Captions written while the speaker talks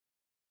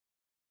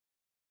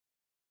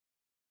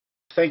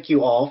Thank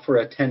you all for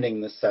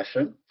attending this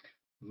session.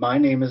 My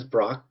name is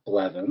Brock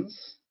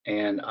Blevins,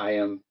 and I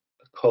am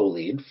a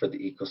co-lead for the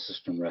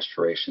Ecosystem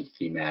Restoration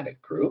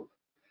Thematic Group.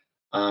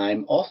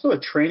 I'm also a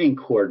training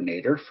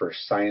coordinator for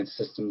Science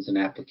Systems and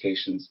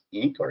Applications,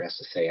 Inc., or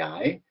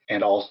SSAI,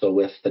 and also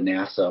with the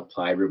NASA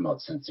Applied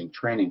Remote Sensing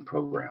Training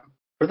Program.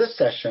 For this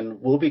session,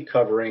 we'll be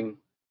covering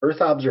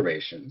Earth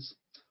observations,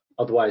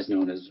 otherwise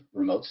known as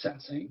remote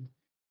sensing,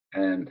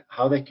 and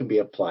how they can be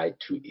applied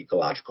to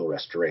ecological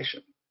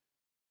restoration.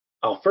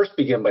 I'll first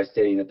begin by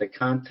stating that the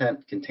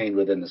content contained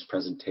within this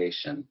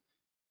presentation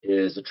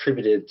is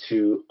attributed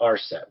to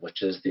RSET,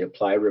 which is the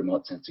Applied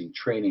Remote Sensing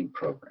Training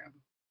Program.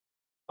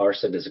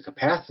 RSET is a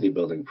capacity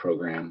building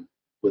program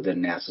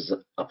within NASA's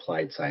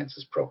Applied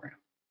Sciences program.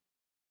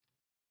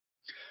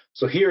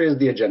 So here is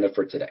the agenda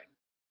for today.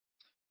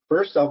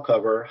 First, I'll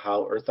cover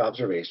how Earth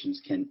observations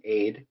can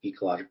aid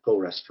ecological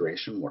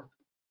restoration work.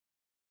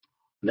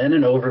 Then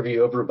an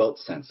overview of remote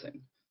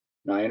sensing.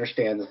 Now I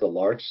understand this is a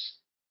large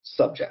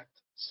subject,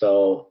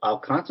 so I'll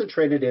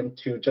concentrate it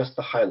into just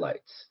the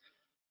highlights.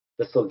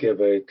 This will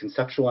give a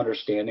conceptual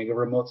understanding of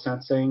remote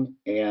sensing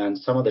and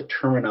some of the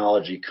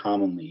terminology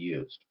commonly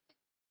used.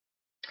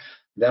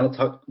 Then I'll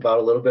talk about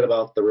a little bit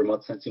about the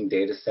remote sensing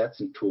data sets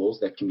and tools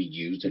that can be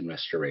used in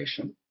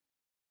restoration,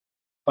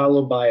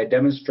 followed by a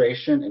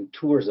demonstration and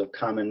tours of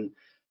common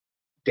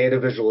data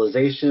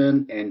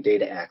visualization and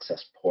data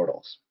access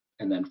portals,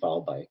 and then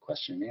followed by a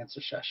question and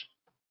answer session.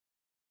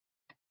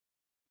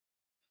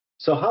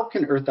 So how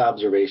can Earth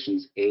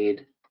observations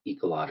aid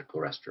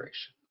ecological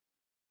restoration?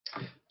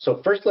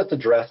 So first, let's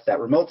address that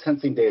remote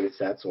sensing data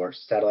sets, or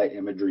satellite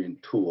imagery and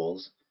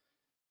tools,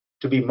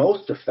 to be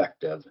most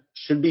effective,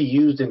 should be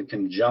used in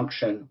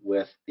conjunction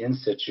with in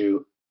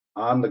situ,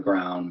 on the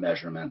ground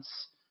measurements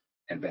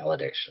and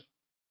validation.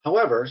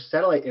 However,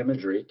 satellite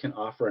imagery can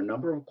offer a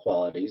number of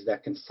qualities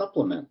that can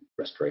supplement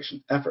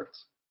restoration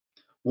efforts.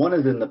 One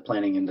is in the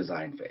planning and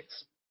design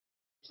phase.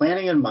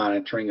 Planning and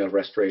monitoring of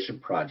restoration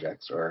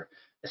projects, or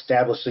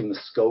establishing the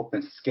scope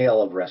and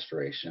scale of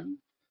restoration,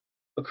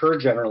 occur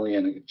generally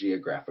in a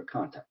geographic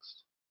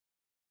context.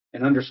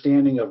 An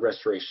understanding of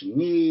restoration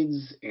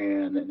needs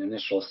and an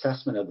initial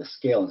assessment of the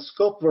scale and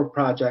scope of a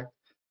project,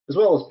 as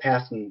well as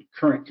past and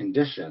current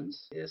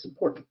conditions, is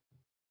important.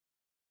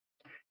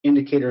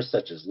 Indicators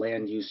such as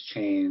land use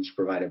change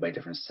provided by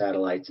different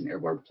satellites and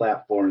airborne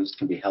platforms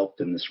can be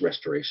helped in this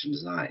restoration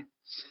design.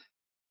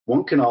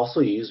 One can also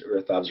use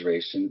Earth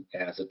observation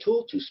as a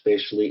tool to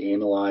spatially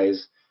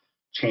analyze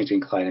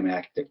changing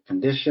climatic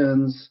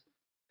conditions,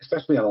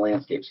 especially on a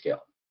landscape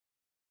scale.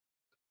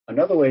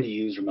 Another way to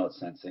use remote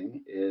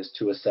sensing is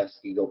to assess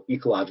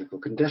ecological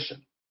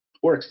condition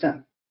or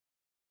extent.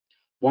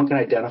 One can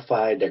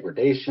identify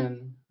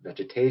degradation,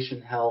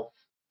 vegetation health,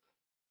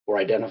 or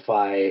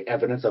identify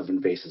evidence of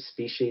invasive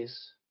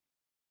species.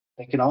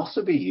 They can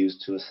also be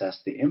used to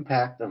assess the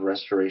impact of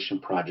restoration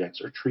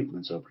projects or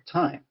treatments over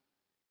time.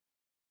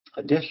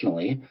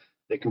 Additionally,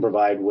 they can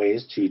provide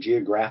ways to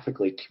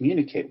geographically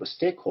communicate with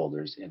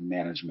stakeholders in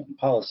management and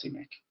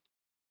policymaking.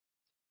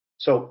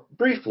 So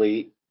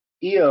briefly,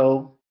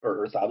 EO, or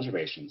Earth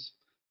observations,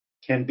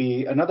 can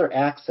be another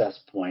access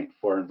point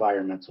for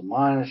environmental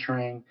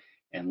monitoring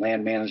and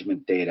land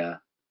management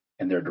data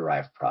and their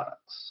derived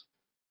products.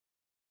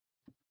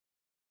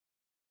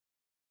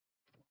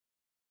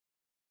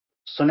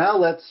 So now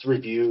let's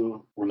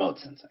review remote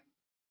sensing.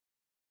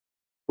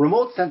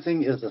 Remote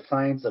sensing is the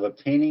science of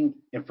obtaining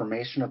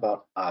information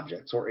about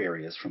objects or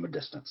areas from a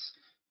distance,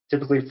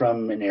 typically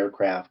from an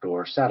aircraft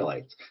or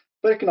satellites,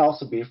 but it can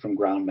also be from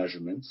ground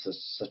measurements,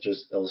 such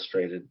as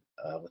illustrated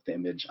with the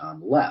image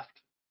on the left.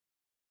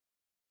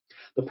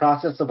 The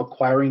process of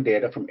acquiring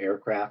data from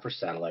aircraft or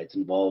satellites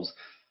involves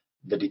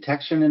the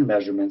detection and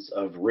measurements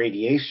of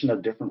radiation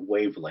of different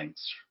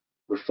wavelengths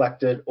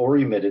reflected or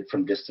emitted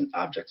from distant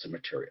objects or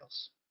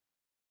materials.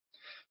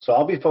 So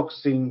I'll be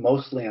focusing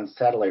mostly on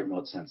satellite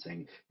remote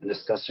sensing and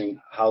discussing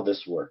how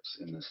this works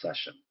in this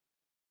session.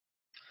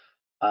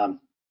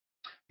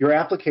 Your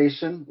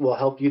application will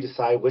help you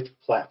decide which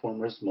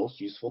platform is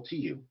most useful to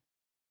you.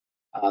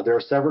 There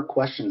are several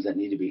questions that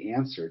need to be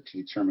answered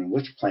to determine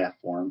which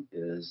platform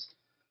is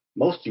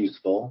most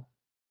useful,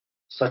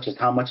 such as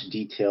how much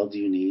detail do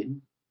you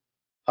need?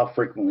 How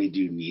frequently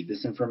do you need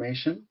this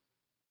information?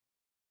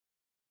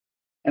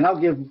 And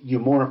I'll give you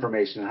more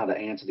information on how to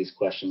answer these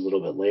questions a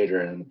little bit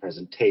later in the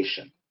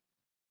presentation.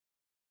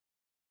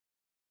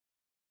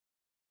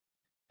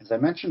 As I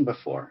mentioned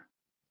before,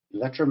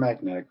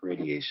 electromagnetic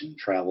radiation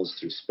travels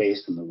through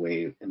space in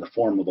the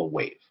form of a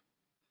wave.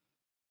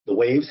 The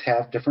waves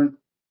have different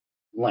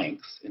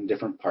lengths in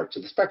different parts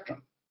of the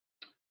spectrum.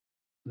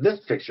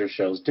 This picture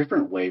shows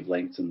different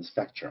wavelengths in the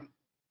spectrum,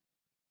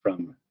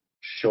 from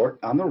short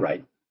on the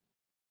right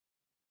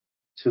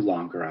to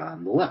longer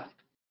on the left.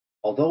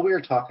 Although we are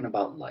talking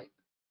about light,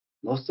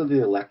 most of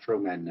the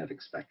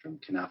electromagnetic spectrum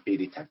cannot be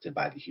detected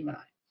by the human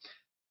eye.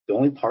 The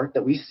only part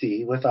that we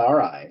see with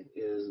our eye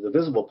is the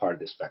visible part of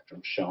the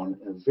spectrum, shown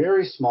in a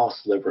very small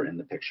sliver in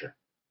the picture.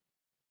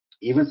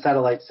 Even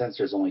satellite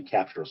sensors only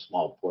capture a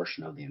small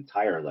portion of the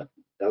entire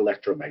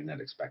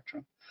electromagnetic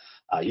spectrum,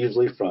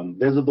 usually from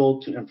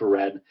visible to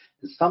infrared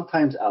and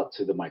sometimes out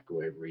to the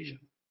microwave region.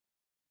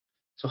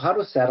 So how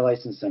do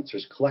satellites and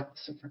sensors collect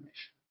this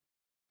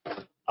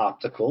information?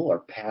 Optical or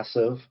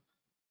passive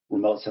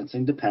remote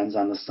sensing depends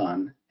on the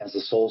sun as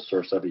the sole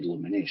source of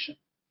illumination.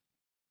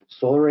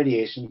 Solar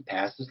radiation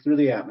passes through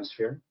the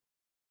atmosphere.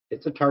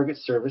 It's a target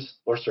surface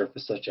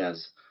such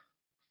as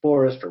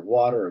forest or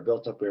water or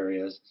built-up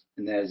areas,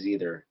 and that is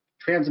either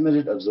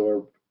transmitted,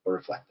 absorbed, or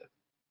reflected.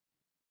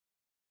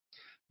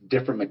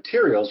 Different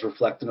materials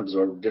reflect and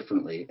absorb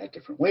differently at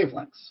different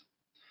wavelengths.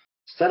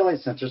 Satellite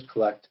sensors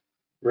collect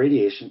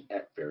radiation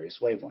at various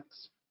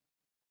wavelengths.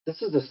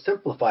 This is a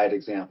simplified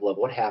example of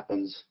what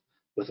happens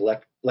with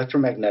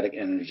electromagnetic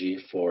energy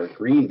for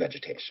green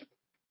vegetation.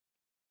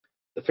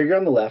 The figure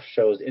on the left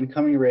shows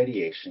incoming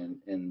radiation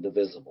in the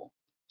visible,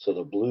 so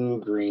the blue,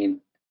 green,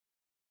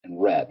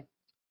 and red,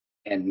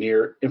 and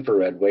near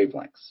infrared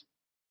wavelengths.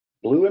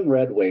 Blue and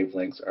red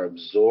wavelengths are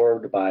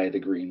absorbed by the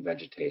green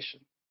vegetation,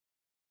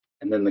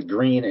 and then the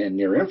green and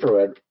near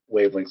infrared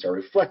wavelengths are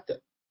reflected.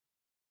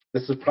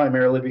 This is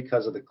primarily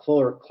because of the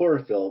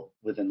chlorophyll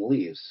within the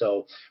leaves.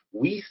 So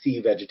we see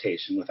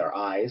vegetation with our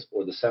eyes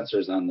or the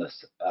sensors on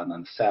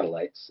the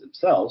satellites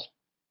themselves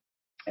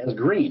as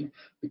green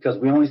because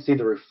we only see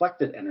the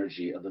reflected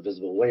energy of the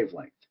visible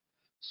wavelength.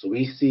 So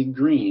we see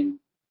green,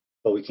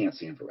 but we can't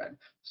see infrared.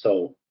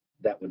 So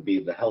that would be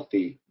the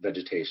healthy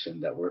vegetation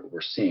that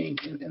we're seeing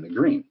in the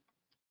green.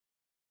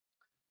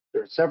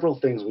 There are several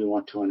things we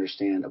want to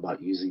understand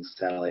about using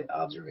satellite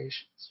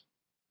observations.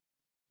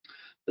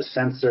 The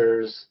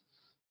sensors,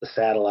 the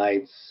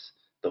satellites,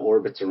 the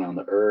orbits around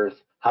the Earth,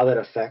 how that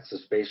affects the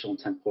spatial and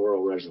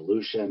temporal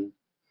resolution.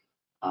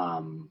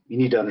 You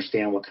need to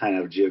understand what kind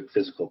of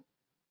geophysical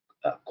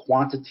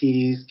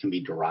quantities can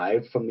be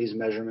derived from these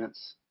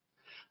measurements.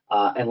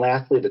 And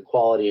lastly, the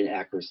quality and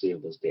accuracy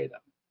of those data.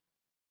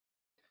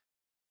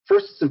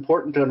 First, it's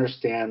important to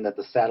understand that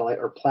the satellite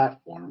or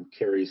platform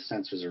carries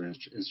sensors or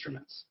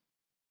instruments.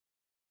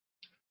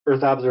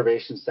 Earth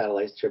observation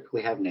satellites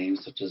typically have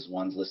names such as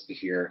ones listed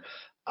here,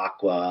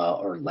 Aqua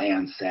or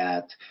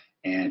Landsat,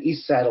 and each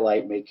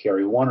satellite may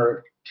carry one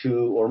or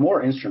two or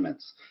more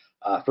instruments.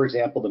 For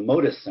example, the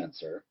MODIS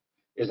sensor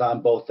is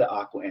on both the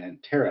Aqua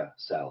and Terra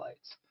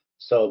satellites.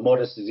 So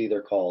MODIS is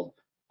either called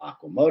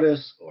Aqua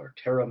MODIS or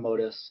Terra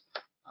MODIS.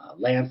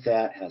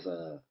 Landsat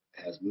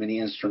has many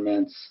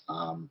instruments.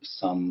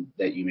 Some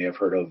that you may have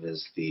heard of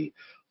is the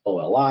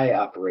OLI,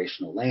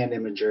 Operational Land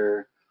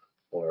Imager,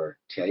 or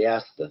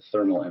TIS, the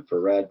Thermal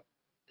Infrared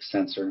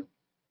Sensor.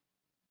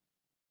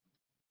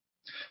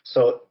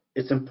 So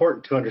it's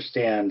important to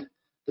understand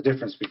the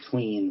difference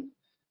between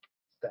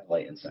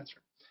satellite and sensor.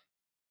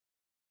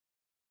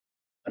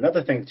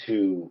 Another thing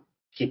to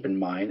keep in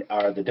mind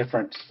are the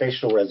different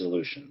spatial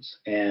resolutions,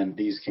 and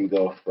these can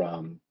go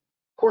from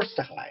coarse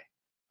to high.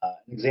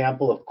 An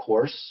example of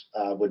coarse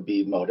would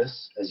be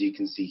MODIS. As you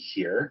can see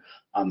here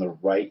on the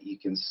right, you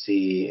can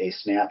see a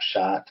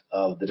snapshot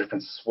of the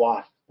different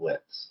swath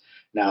widths.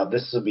 Now,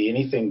 this will be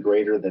anything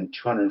greater than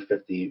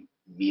 250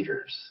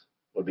 meters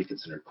would be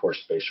considered coarse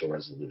spatial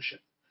resolution.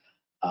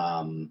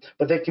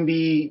 But they can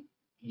be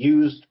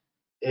used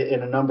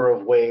in a number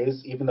of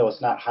ways. Even though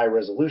it's not high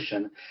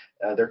resolution,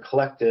 they're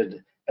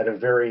collected at a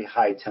very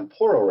high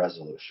temporal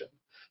resolution.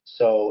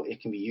 So it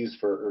can be used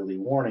for early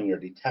warning or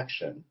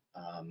detection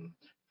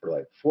for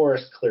like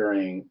forest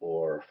clearing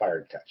or fire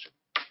detection.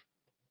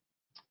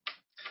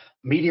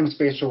 Medium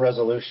spatial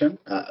resolution,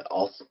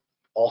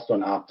 also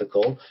an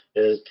optical,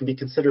 can be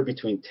considered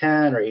between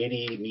 10 or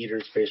 80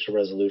 meters spatial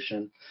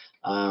resolution.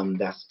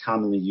 That's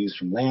commonly used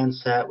from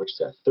Landsat, which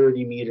is at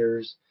 30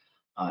 meters.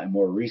 And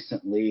more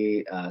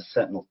recently,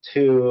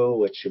 Sentinel-2,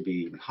 which should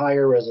be even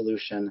higher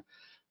resolution.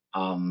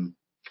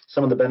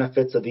 Some of the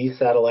benefits of these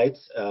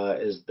satellites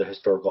is the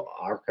historical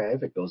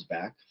archive. It goes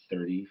back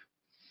 30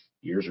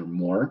 years or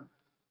more.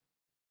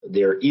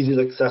 They're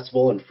easily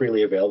accessible and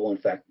freely available. In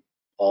fact,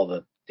 all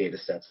the data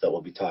sets that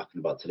we'll be talking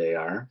about today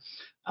are.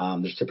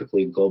 There's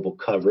typically global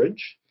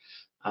coverage.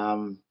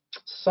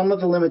 Some of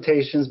the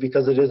limitations,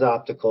 because it is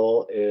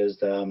optical, is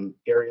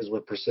areas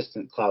with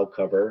persistent cloud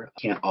cover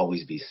can't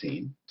always be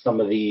seen. Some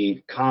of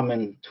the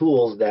common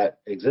tools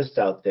that exist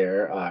out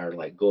there are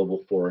like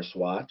Global Forest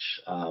Watch,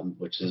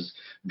 which is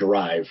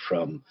derived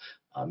from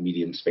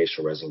medium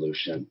spatial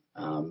resolution.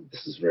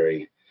 This is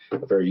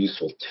a very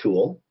useful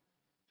tool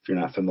if you're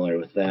not familiar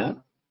with that.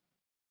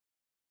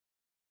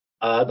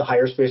 The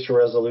higher spatial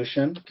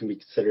resolution can be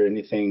considered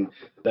anything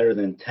better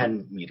than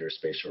 10 meter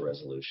spatial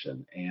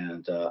resolution.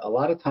 And a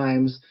lot of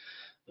times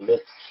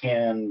this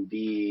can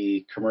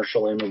be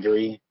commercial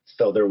imagery,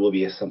 so there will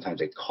be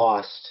sometimes a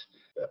cost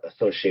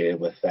associated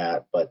with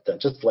that. But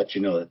just to let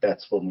you know that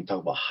that's when we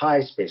talk about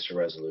high spatial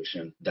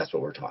resolution, that's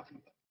what we're talking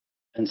about.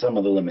 And some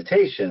of the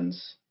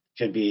limitations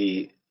could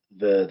be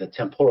the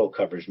temporal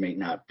coverage may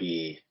not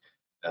be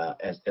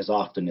as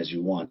often as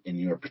you want in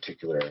your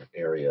particular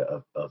area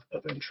of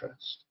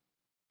interest.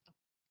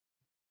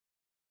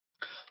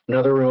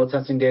 Another remote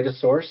sensing data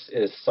source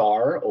is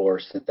SAR, or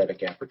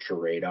synthetic aperture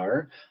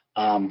radar.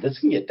 This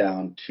can get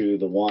down to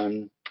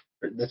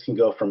this can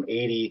go from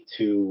 80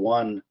 to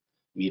 1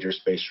 meter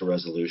spatial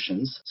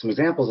resolutions. Some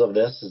examples of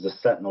this is the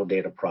Sentinel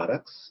data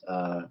products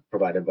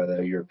provided by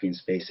the European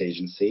Space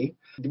Agency.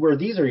 Where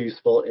these are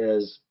useful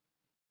is,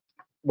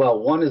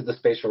 well, one is the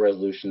spatial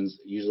resolutions,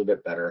 usually a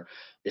bit better.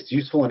 It's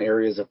useful in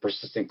areas of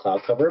persistent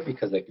cloud cover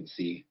because they can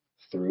see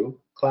through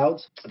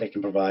clouds. They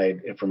can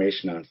provide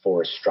information on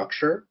forest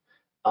structure,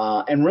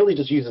 and really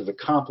just use as a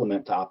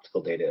complement to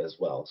optical data as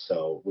well.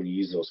 So when you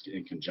use those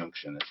in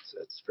conjunction,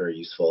 it's very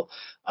useful.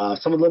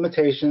 Some of the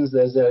limitations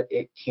is that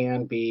it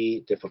can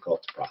be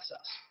difficult to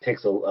process. It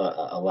takes a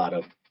lot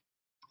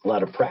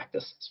of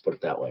practice, let's put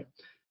it that way.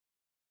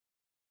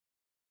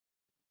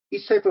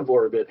 Each type of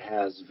orbit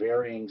has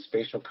varying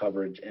spatial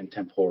coverage and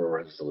temporal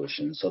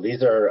resolution. So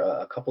these are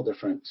a couple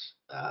different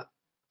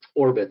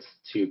orbits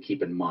to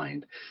keep in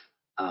mind.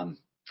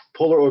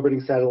 Polar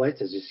orbiting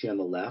satellites, as you see on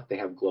the left, they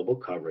have global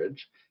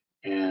coverage,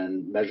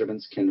 and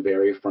measurements can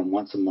vary from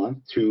once a month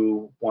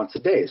to once a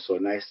day, so a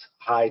nice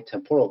high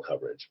temporal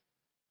coverage.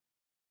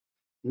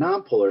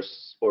 Non-polar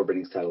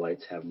orbiting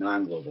satellites have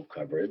non-global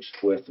coverage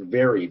with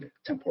varied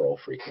temporal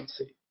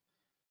frequency,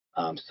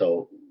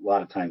 so a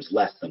lot of times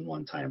less than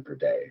 1 time per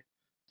day.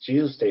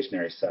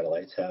 Geostationary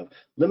satellites have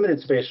limited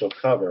spatial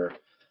cover,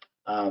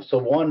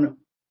 so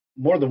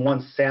more than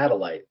one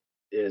satellite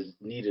is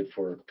needed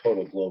for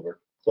total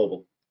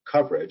global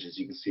coverage, as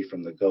you can see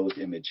from the GOES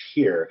image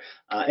here.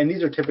 And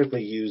these are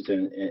typically used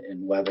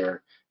in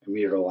weather and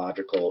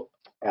meteorological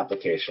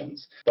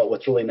applications. But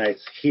what's really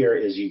nice here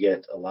is you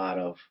get a lot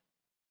of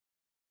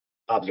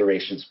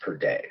observations per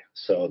day.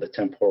 So the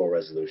temporal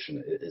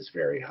resolution is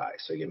very high.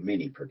 So you get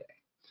many per day.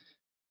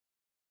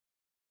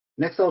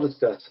 Next, I'll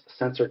discuss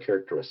sensor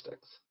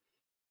characteristics.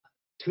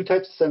 2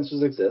 types of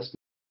sensors exist,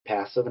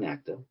 passive and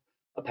active.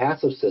 A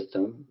passive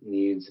system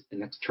needs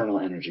an external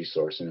energy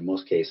source, and in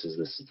most cases,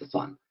 this is the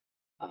sun.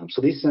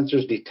 So these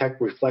sensors detect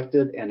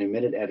reflected and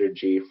emitted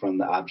energy from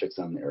the objects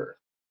on the Earth.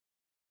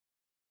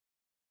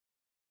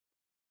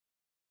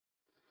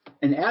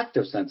 An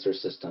active sensor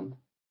system,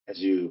 as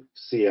you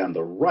see on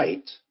the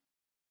right,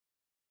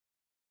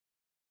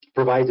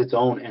 provides its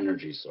own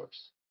energy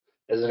source.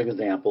 As an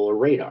example, a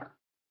radar.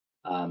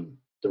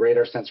 The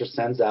radar sensor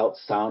sends out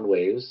sound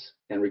waves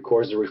and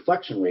records the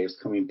reflection waves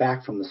coming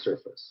back from the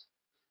surface.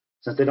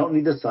 Since they don't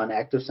need the sun,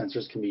 active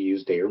sensors can be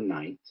used day or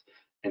night,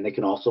 and they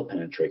can also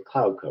penetrate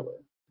cloud cover.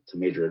 It's a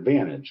major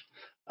advantage.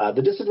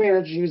 The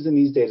disadvantage used in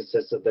these data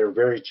sets is that they're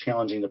very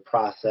challenging to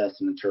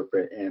process and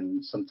interpret,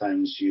 and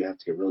sometimes you have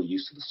to get really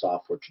used to the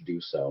software to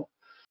do so.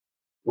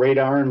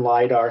 Radar and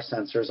LiDAR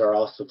sensors are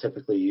also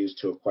typically used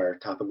to acquire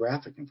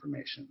topographic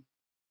information.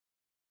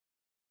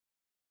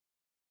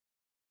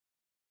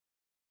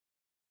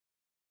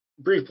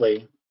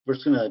 Briefly, we're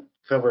just going to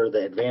cover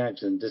the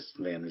advantages and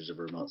disadvantages of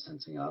remote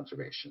sensing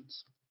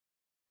observations.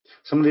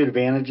 Some of the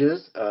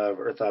advantages of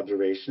Earth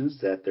observations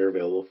that they're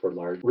available for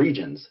large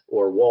regions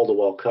or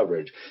wall-to-wall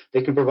coverage.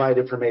 They can provide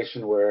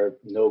information where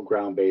no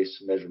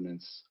ground-based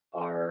measurements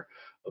are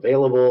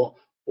available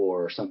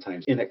or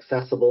sometimes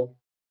inaccessible.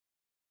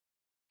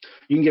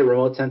 You can get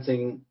remote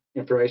sensing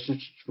information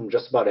from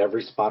just about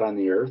every spot on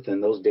the Earth,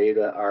 and those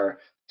data are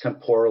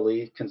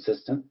temporally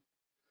consistent.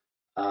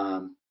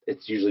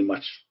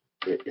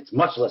 It's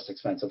much less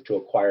expensive to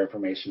acquire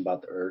information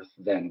about the Earth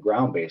than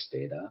ground-based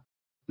data.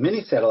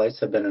 Many satellites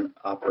have been in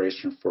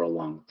operation for a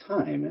long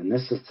time, and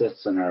this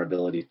assists in our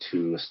ability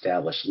to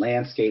establish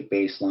landscape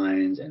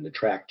baselines and to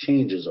track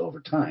changes over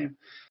time.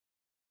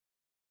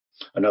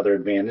 Another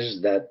advantage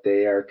is that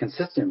they are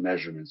consistent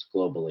measurements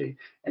globally,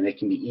 and they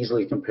can be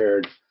easily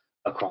compared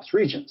across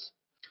regions.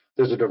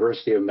 There's a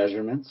diversity of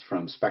measurements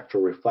from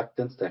spectral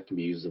reflectance that can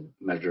be used to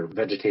measure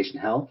vegetation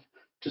health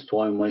to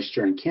soil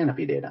moisture and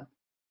canopy data.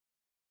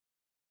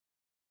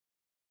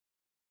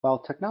 While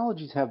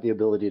technologies have the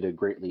ability to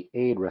greatly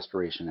aid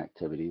restoration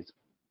activities,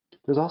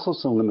 there's also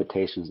some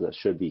limitations that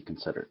should be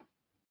considered.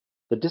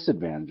 The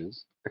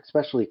disadvantages,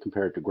 especially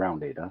compared to ground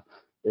data,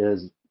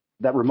 is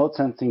that remote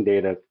sensing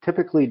data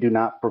typically do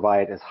not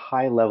provide as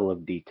high level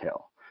of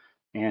detail,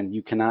 and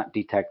you cannot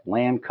detect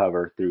land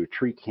cover through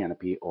tree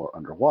canopy or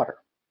underwater.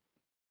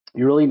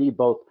 You really need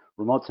both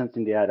remote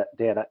sensing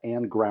data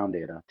and ground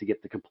data to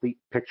get the complete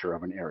picture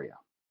of an area.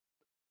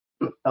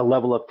 A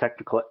level of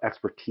technical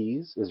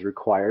expertise is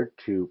required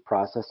to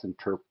process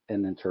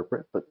and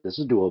interpret, but this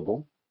is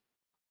doable.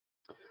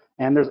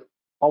 And there's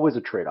always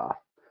a trade-off.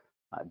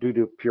 Due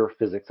to pure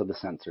physics of the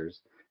sensors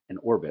and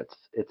orbits,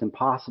 it's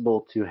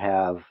impossible to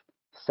have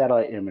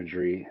satellite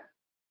imagery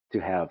to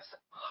have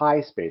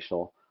high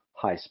spatial,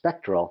 high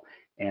spectral,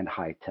 and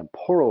high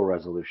temporal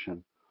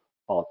resolution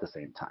all at the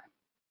same time.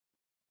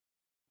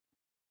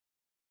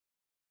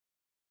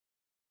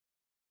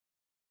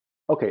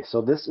 Okay,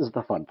 so this is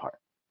the fun part.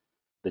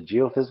 The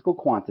geophysical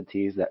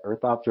quantities that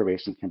Earth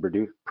observation can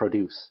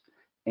produce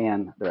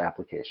and their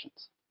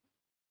applications.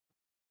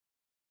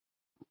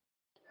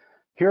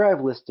 Here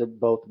I've listed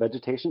both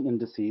vegetation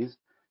indices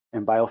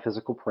and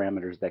biophysical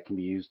parameters that can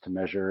be used to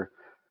measure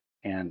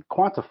and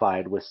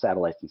quantified with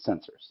satellites and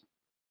sensors.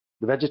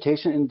 The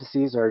vegetation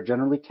indices are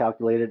generally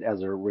calculated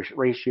as a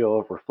ratio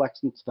of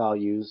reflectance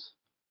values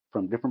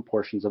from different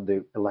portions of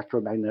the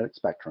electromagnetic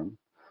spectrum,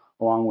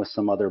 along with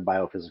some other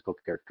biophysical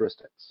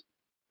characteristics.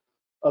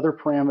 Other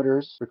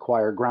parameters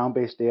require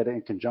ground-based data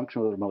in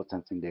conjunction with remote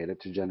sensing data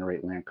to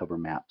generate land cover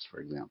maps, for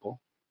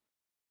example.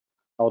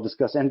 I'll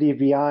discuss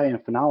NDVI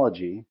and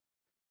phenology,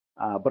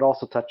 but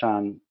also touch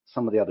on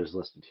some of the others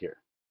listed here.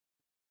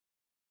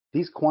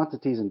 These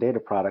quantities and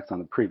data products on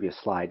the previous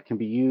slide can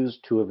be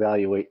used to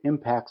evaluate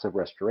impacts of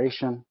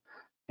restoration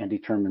and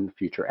determine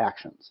future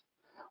actions.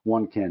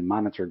 One can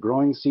monitor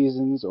growing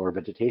seasons or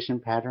vegetation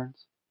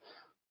patterns.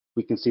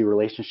 We can see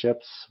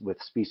relationships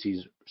with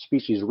species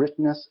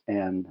richness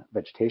and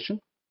vegetation.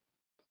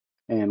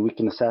 And we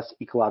can assess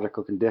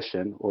ecological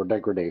condition or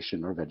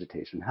degradation or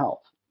vegetation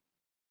health.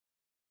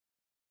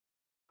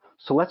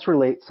 So let's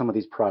relate some of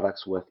these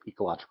products with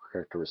ecological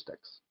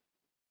characteristics.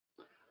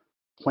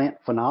 Plant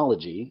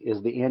phenology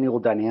is the annual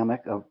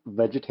dynamic of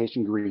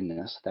vegetation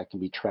greenness that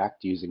can be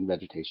tracked using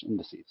vegetation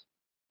indices.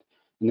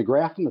 In the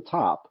graph in the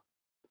top,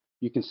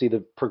 you can see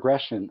the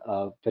progression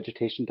of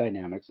vegetation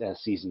dynamics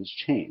as seasons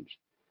change.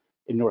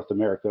 In North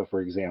America,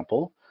 for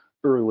example,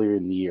 earlier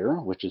in the year,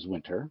 which is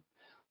winter,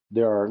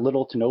 there are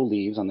little to no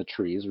leaves on the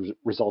trees,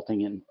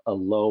 resulting in a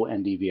low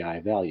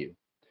NDVI value.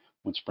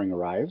 When spring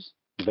arrives,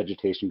 the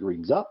vegetation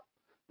greens up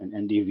and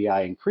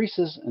NDVI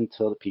increases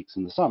until it peaks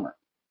in the summer.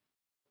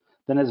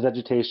 Then as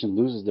vegetation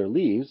loses their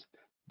leaves,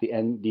 the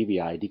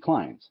NDVI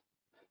declines.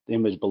 The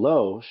image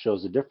below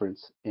shows the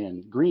difference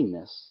in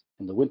greenness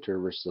in the winter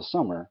versus the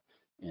summer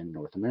in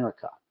North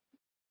America.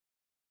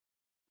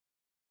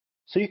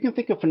 So you can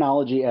think of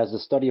phenology as the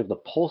study of the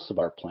pulse of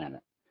our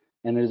planet,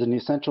 and it is an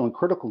essential and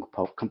critical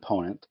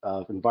component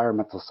of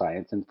environmental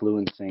science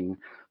influencing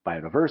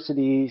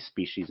biodiversity,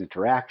 species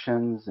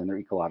interactions, and their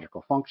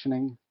ecological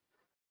functioning,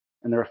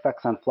 and their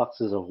effects on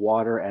fluxes of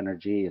water,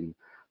 energy, and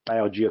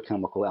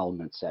biogeochemical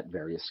elements at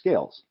various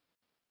scales.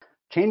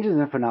 Changes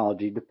in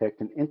phenology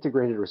depict an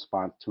integrated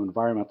response to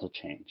environmental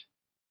change,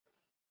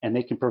 and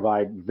they can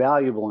provide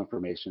valuable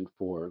information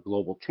for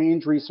global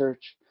change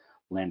research,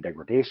 land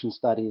degradation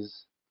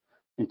studies,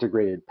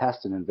 integrated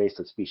pest and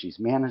invasive species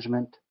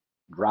management,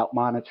 drought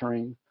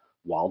monitoring,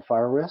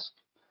 wildfire risk,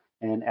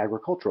 and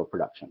agricultural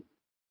production.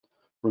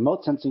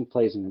 Remote sensing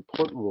plays an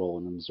important role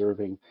in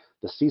observing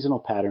the seasonal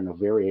pattern of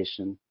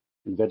variation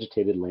in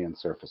vegetated land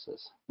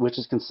surfaces, which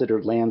is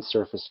considered land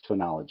surface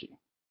phenology.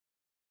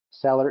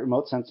 Satellite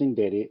remote sensing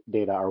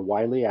data are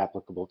widely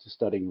applicable to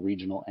studying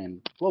regional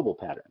and global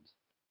patterns.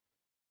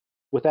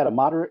 Without a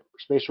moderate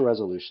spatial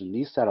resolution,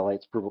 these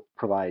satellites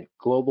provide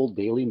global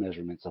daily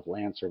measurements of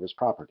land surface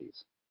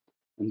properties,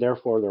 and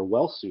therefore they're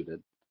well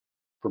suited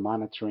for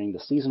monitoring the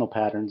seasonal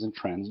patterns and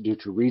trends due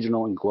to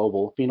regional and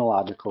global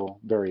phenological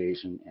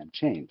variation and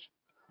change.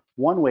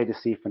 One way to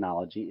see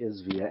phenology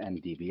is via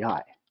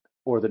NDVI,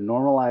 or the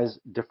Normalized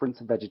Difference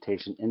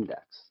Vegetation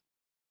Index,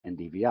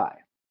 NDVI.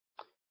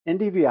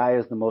 NDVI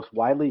is the most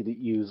widely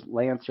used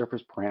land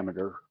surface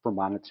parameter for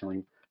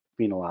monitoring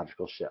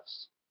phenological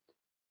shifts.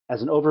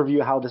 As an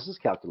overview of how this is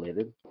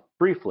calculated,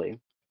 briefly,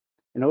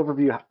 an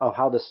overview of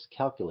how this is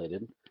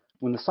calculated,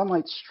 when the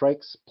sunlight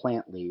strikes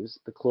plant leaves,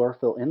 the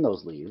chlorophyll in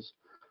those leaves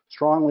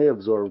strongly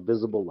absorb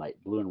visible light,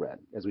 blue and red,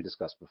 as we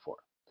discussed before.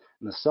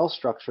 And the cell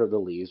structure of the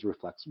leaves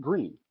reflects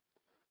green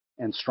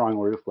and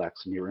strongly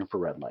reflects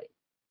near-infrared light.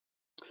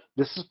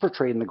 This is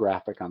portrayed in the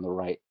graphic on the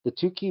right. The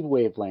two key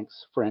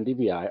wavelengths for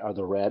NDVI are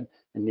the red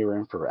and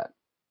near-infrared.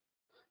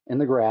 In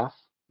the graph,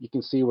 you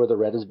can see where the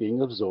red is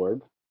being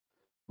absorbed,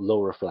 low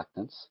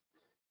reflectance,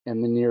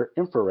 and the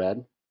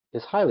near-infrared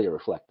is highly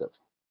reflective.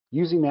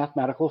 Using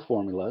mathematical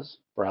formulas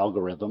or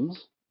algorithms,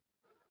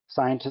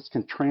 scientists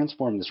can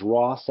transform this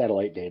raw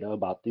satellite data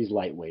about these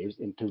light waves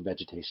into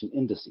vegetation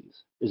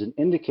indices. Is an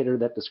indicator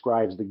that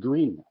describes the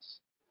greenness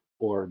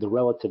or the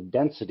relative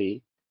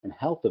density and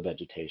health of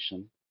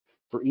vegetation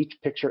for each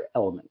picture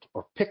element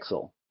or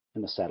pixel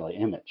in the satellite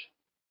image.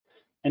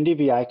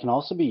 NDVI can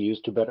also be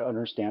used to better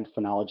understand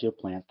phenology of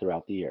plants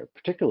throughout the year,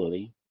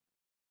 particularly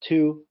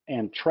to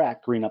and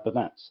track green up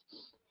events.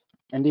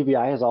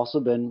 NDVI has also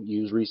been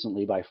used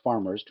recently by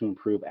farmers to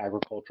improve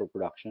agricultural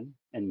production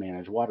and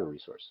manage water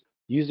resources.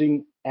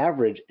 Using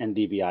average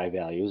NDVI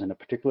values in a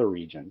particular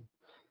region,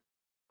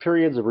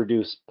 periods of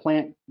reduced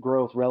plant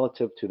growth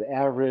relative to the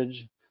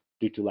average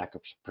due to lack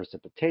of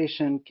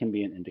precipitation can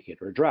be an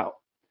indicator of drought.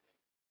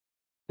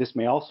 This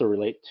may also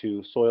relate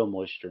to soil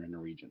moisture in a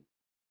region.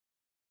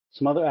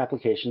 Some other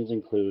applications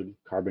include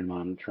carbon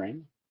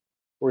monitoring,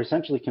 or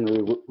essentially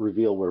can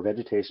reveal where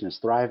vegetation is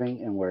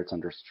thriving and where it's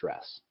under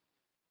stress.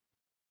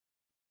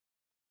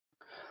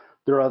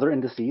 There are other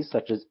indices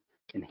such as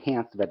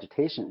Enhanced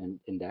Vegetation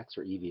Index,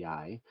 or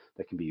EVI,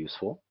 that can be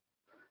useful.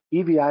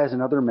 EVI is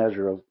another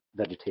measure of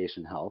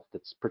vegetation health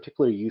that's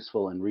particularly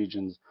useful in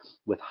regions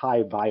with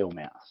high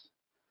biomass,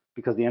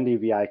 because the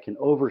NDVI can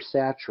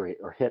oversaturate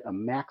or hit a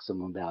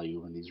maximum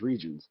value in these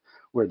regions,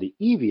 where the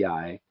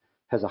EVI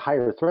has a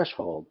higher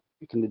threshold.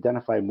 You can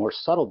identify more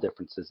subtle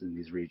differences in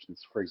these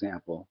regions, for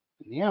example,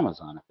 in the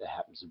Amazon, if that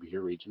happens to be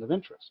your region of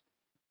interest.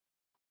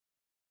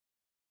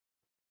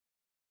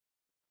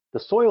 The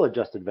Soil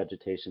Adjusted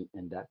Vegetation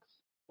Index,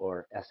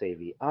 or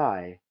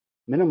SAVI,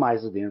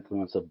 minimizes the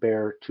influence of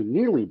bare to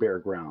nearly bare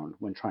ground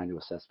when trying to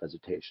assess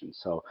vegetation.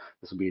 So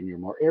this will be in your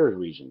more arid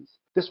regions.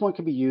 This one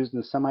can be used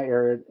in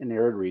semi-arid and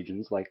arid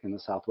regions like in the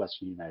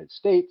southwestern United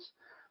States,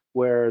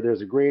 where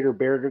there's a greater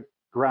bare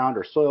ground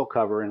or soil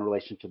cover in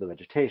relation to the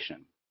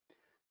vegetation.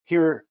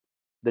 Here,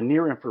 the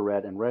near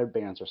infrared and red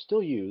bands are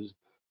still used,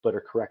 but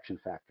a correction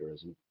factor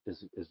is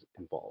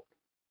involved.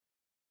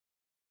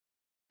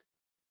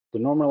 The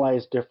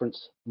Normalized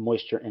Difference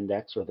Moisture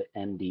Index, or the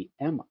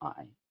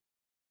NDMI,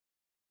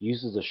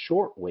 uses a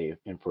short-wave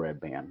infrared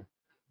band,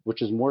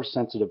 which is more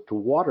sensitive to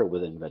water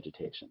within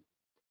vegetation.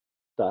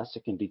 Thus,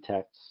 it can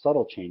detect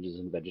subtle changes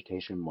in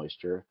vegetation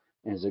moisture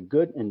and is a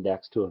good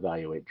index to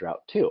evaluate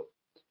drought too.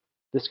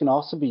 This can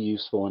also be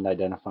useful in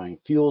identifying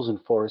fuels in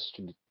forests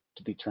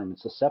to determine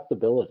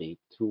susceptibility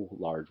to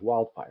large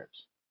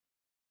wildfires.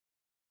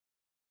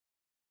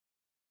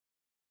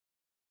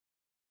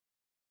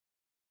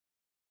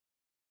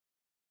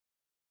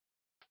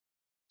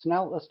 So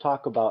now let's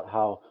talk about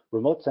how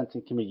remote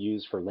sensing can be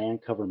used for land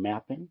cover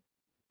mapping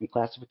and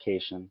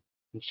classification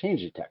and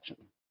change detection.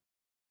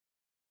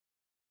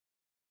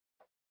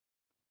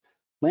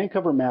 Land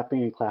cover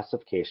mapping and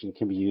classification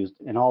can be used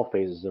in all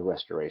phases of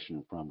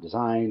restoration, from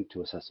design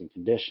to assessing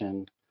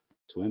condition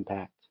to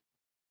impact.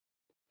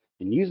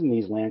 In using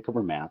these land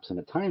cover maps in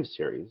a time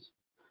series,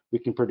 we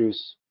can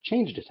produce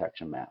change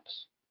detection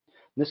maps.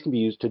 This can be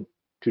used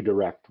to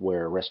direct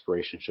where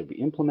restoration should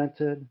be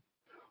implemented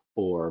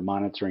or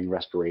monitoring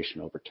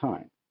restoration over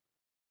time.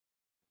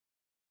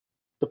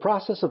 The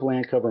process of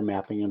land cover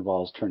mapping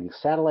involves turning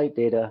satellite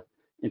data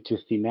into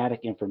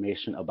thematic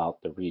information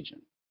about the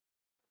region.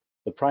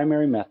 The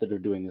primary method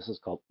of doing this is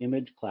called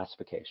image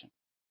classification.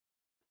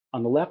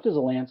 On the left is a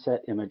Landsat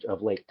image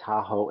of Lake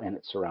Tahoe and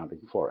its surrounding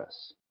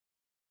forests.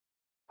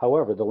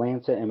 However, the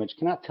Landsat image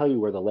cannot tell you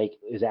where the lake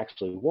is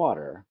actually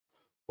water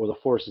or the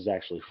forest is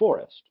actually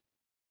forest.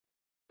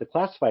 The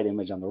classified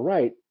image on the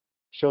right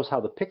shows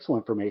how the pixel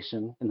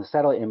information in the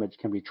satellite image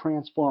can be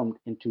transformed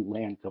into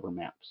land cover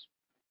maps.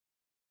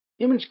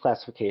 Image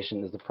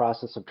classification is the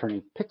process of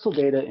turning pixel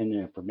data into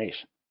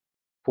information.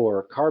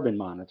 For carbon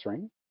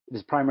monitoring, it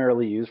is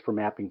primarily used for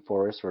mapping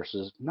forests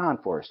versus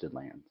non-forested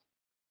lands,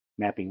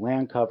 mapping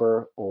land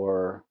cover,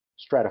 or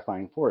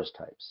stratifying forest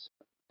types.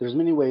 There's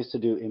many ways to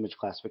do image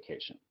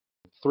classification.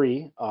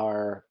 3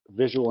 are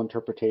visual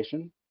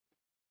interpretation,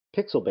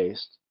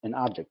 pixel-based, and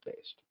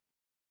object-based.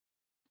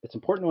 It's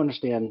important to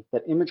understand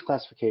that image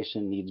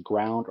classification needs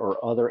ground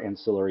or other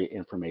ancillary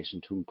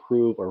information to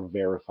improve or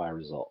verify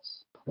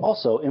results.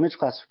 Also, image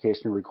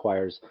classification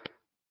requires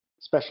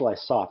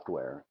specialized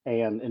software,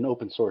 and an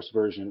open source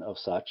version of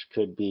such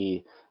could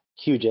be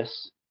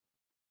QGIS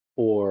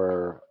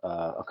or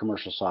a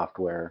commercial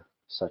software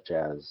such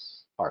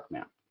as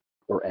ArcMap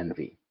or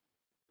ENVI.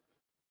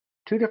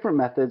 2 different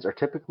methods are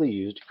typically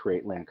used to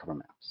create land cover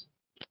maps.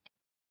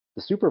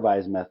 The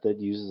supervised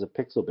method uses a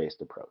pixel-based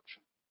approach.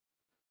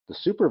 The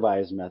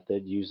supervised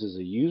method uses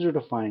a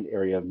user-defined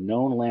area of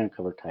known land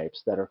cover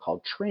types that are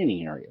called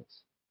training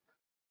areas.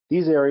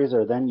 These areas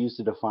are then used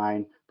to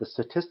define the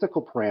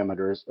statistical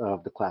parameters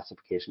of the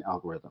classification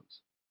algorithms.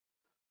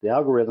 The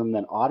algorithm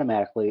then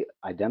automatically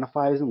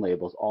identifies and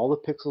labels all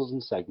the pixels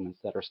and segments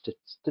that are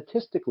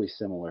statistically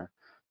similar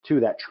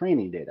to that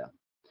training data.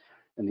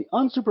 In the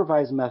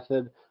unsupervised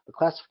method, the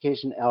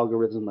classification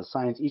algorithm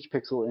assigns each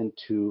pixel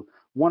into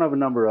one of a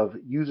number of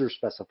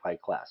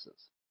user-specified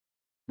classes.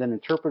 Then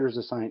interpreters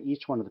assign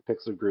each one of the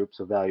pixel groups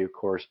a value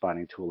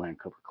corresponding to a land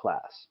cover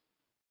class.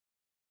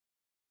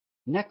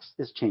 Next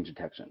is change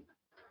detection.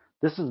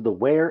 This is the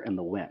where and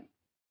the when.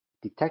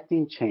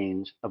 Detecting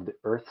change of the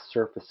Earth's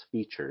surface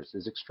features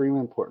is extremely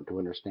important to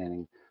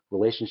understanding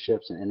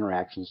relationships and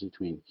interactions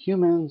between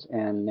humans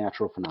and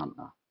natural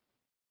phenomena.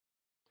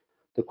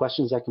 The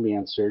questions that can be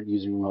answered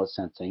using remote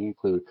sensing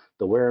include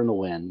the where and the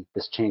when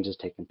this change has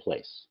taken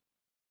place.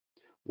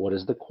 What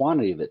is the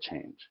quantity of the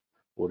change?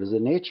 What is the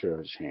nature of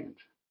the change?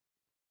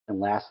 And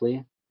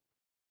lastly,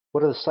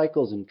 what are the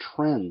cycles and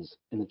trends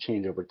in the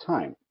change over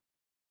time?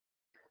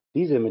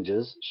 These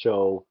images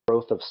show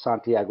growth of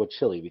Santiago,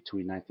 Chile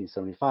between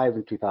 1975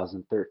 and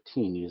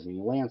 2013 using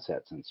a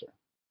Landsat sensor.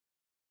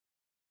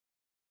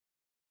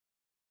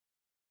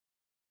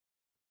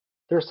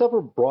 There are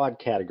several broad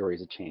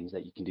categories of change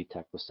that you can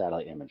detect with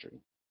satellite imagery.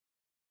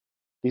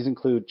 These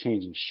include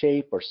change in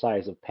shape or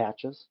size of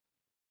patches.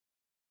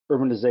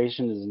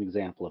 Urbanization is an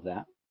example of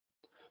that.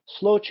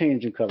 Slow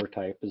change in cover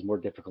type is more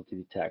difficult to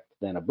detect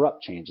than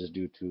abrupt changes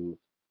due to,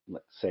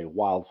 let's say,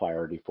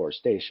 wildfire or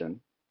deforestation.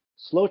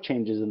 Slow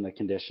changes in the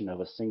condition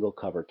of a single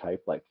cover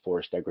type, like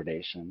forest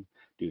degradation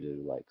due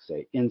to, like,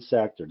 say,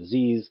 insect or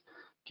disease,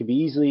 can be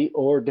easy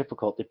or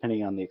difficult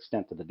depending on the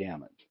extent of the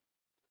damage.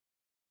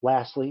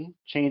 Lastly,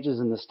 changes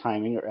in this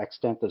timing or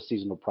extent of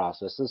seasonal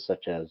processes,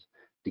 such as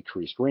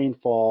decreased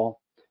rainfall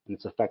and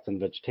its effects on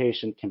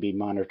vegetation, can be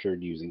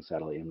monitored using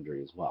satellite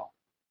imagery as well.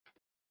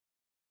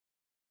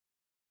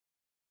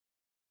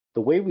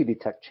 The way we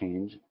detect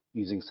change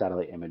using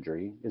satellite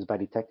imagery is by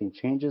detecting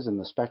changes in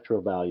the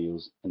spectral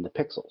values in the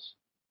pixels.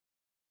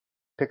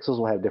 Pixels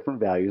will have different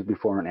values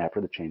before and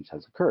after the change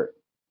has occurred.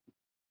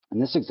 In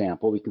this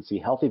example, we can see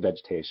healthy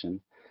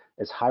vegetation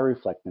as high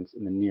reflectance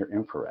in the near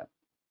infrared.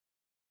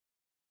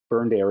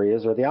 Burned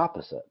areas are the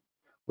opposite,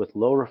 with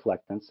low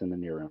reflectance in the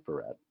near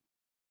infrared.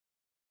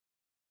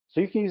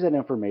 So you can use that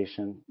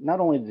information not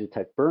only to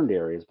detect burned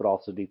areas, but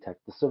also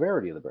detect the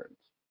severity of the burns.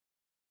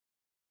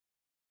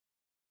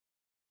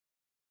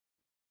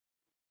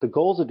 The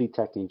goals of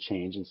detecting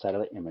change in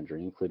satellite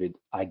imagery included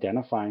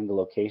identifying the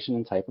location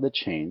and type of the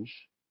change,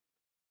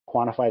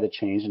 quantify the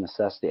change and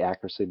assess the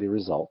accuracy of the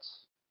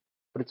results.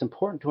 But it's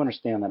important to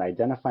understand that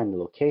identifying the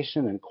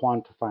location and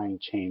quantifying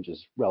change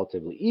is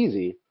relatively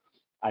easy.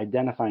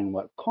 Identifying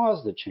what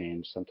caused the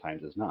change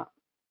sometimes is not.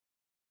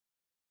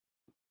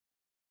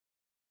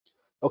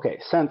 Okay,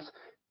 since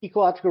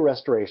ecological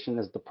restoration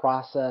is the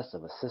process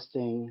of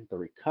assisting the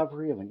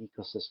recovery of an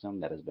ecosystem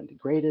that has been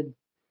degraded,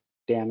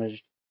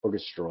 damaged, or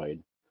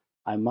destroyed,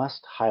 I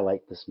must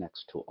highlight this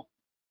next tool.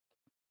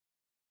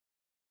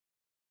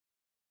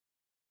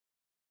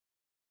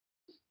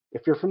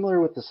 If you're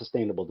familiar with the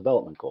Sustainable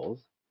Development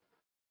Goals,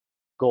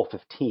 Goal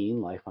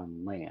 15, Life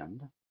on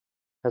Land,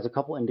 has a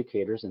couple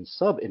indicators and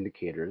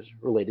sub-indicators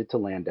related to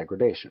land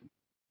degradation.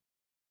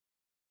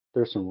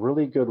 There's some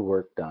really good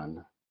work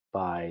done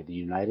by the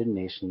United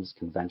Nations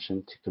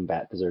Convention to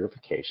Combat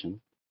Desertification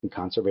and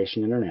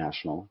Conservation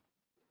International,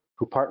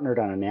 who partnered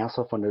on a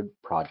NASA-funded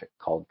project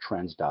called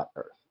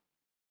Trends.Earth.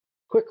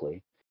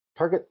 Quickly,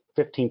 Target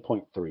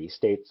 15.3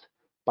 states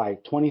by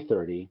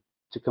 2030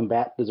 to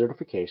combat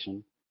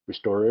desertification,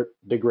 restore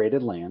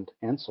degraded land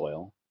and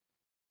soil,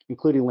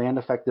 including land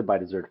affected by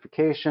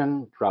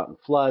desertification, drought and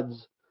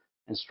floods,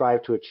 and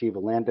strive to achieve a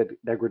land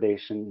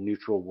degradation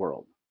neutral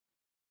world.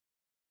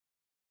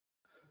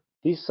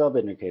 These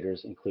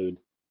sub-indicators include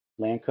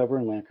land cover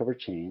and land cover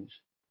change,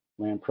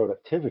 land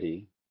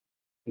productivity,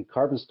 and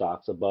carbon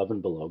stocks above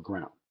and below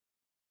ground.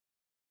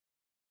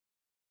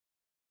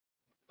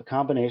 A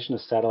combination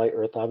of satellite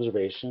Earth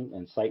observation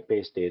and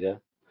site-based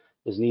data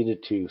is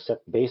needed to set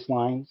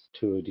baselines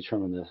to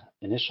determine the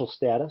initial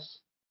status,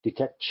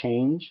 detect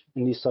change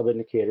in these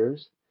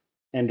sub-indicators,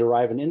 and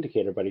derive an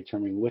indicator by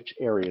determining which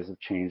areas of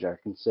change are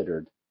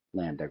considered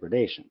land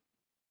degradation.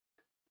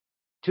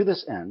 To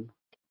this end,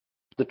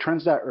 the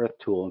Trends.Earth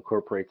tool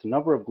incorporates a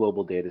number of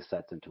global data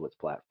sets into its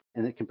platform,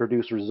 and it can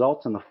produce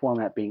results in the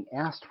format being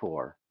asked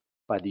for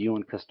by the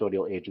UN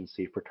Custodial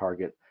Agency for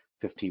Target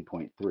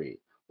 15.3,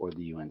 or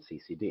the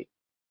UNCCD.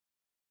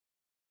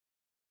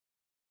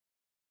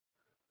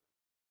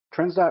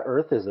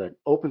 Trends.Earth is an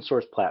open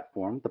source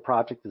platform. The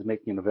project is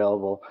making it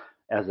available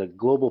as a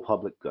global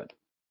public good.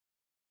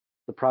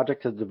 The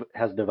project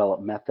has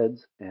developed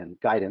methods and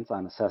guidance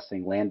on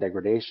assessing land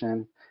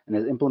degradation and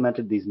has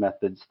implemented these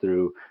methods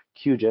through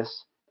QGIS,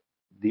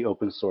 the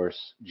open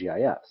source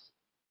GIS.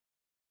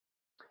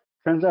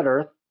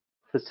 Trends.Earth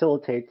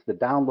facilitates the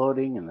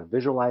downloading and the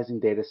visualizing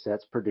data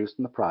sets produced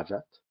in the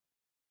project.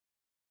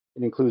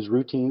 It includes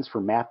routines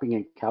for mapping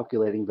and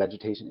calculating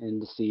vegetation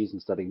indices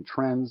and studying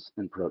trends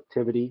and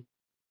productivity.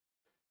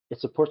 It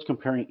supports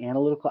comparing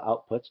analytical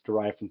outputs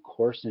derived from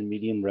coarse and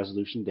medium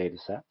resolution data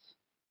sets.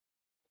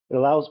 It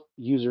allows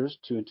users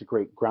to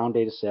integrate ground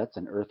data sets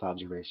and Earth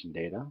observation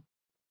data.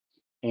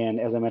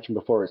 And as I mentioned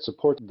before, it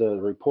supports the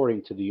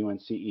reporting to the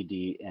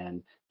UNCED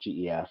and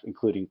GEF,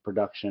 including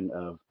production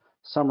of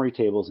summary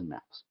tables and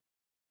maps.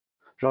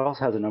 It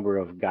also has a number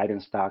of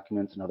guidance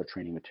documents and other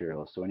training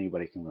materials, so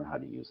anybody can learn how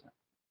to use it.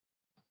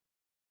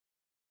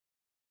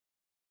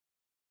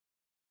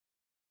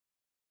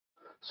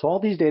 So all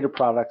these data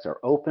products are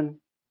open,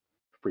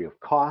 free of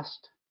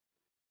cost.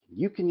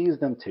 You can use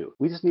them too.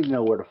 We just need to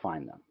know where to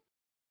find them.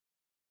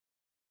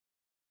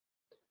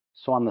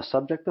 So on the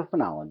subject of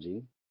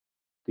phenology,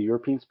 the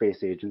European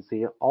Space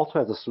Agency also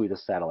has a suite of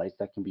satellites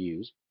that can be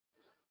used.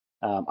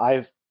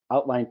 I've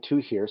outlined two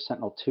here,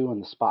 Sentinel-2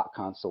 and the Spot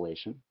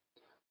constellation.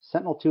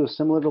 Sentinel-2 is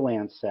similar to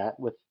Landsat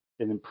with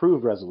an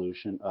improved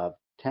resolution of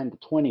 10 to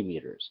 20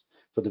 meters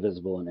for the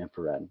visible and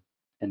infrared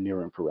and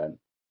near infrared.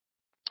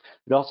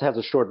 It also has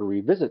a shorter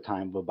revisit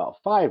time of about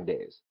 5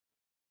 days.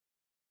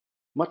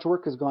 Much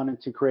work has gone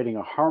into creating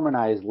a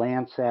harmonized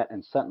Landsat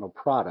and Sentinel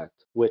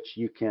product, which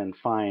you can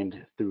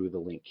find through the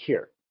link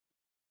here.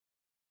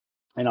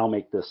 And I'll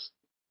make this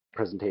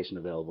presentation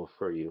available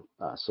for you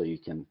so you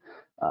can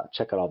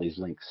check out all these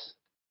links.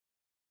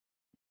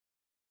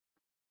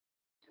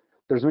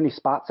 There's many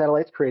Spot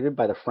satellites created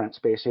by the French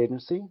Space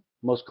Agency.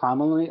 Most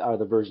commonly are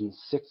the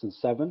versions 6 and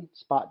 7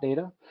 Spot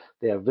data.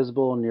 They have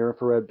visible and near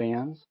infrared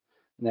bands,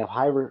 and they have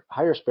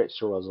higher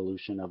spatial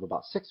resolution of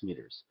about 6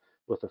 meters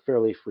with a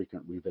fairly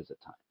frequent revisit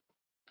time.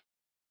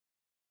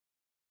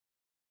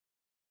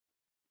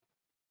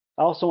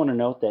 I also want to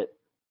note that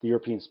the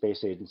European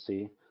Space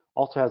Agency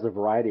also has a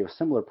variety of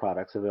similar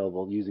products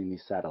available using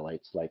these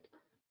satellites like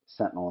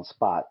Sentinel and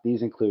Spot.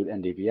 These include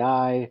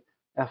NDVI,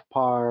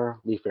 FPAR,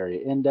 Leaf Area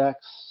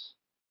Index.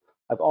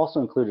 I've also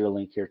included a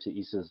link here to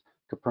ESA's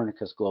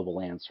Copernicus Global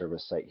Land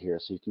Service site here,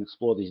 so you can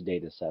explore these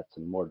data sets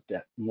in more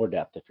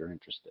depth if you're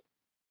interested.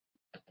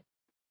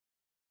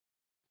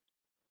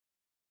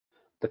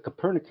 The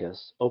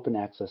Copernicus Open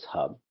Access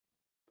Hub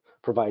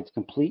provides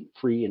complete,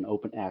 free, and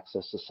open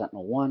access to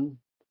Sentinel-1,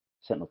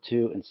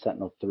 Sentinel-2, and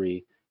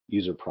Sentinel-3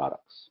 user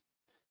products.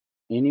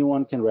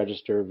 Anyone can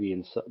register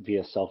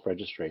via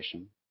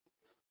self-registration.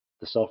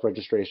 The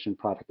self-registration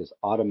product is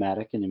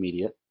automatic and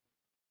immediate.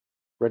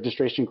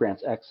 Registration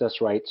grants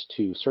access rights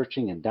to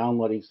searching and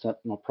downloading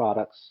Sentinel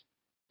products.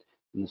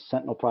 And the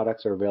Sentinel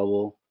products are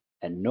available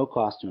at no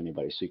cost to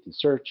anybody, so you can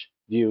search,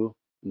 view,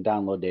 and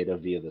download data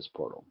via this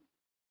portal.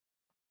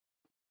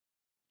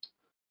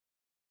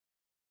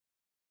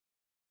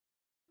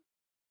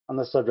 On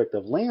the subject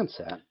of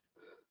Landsat,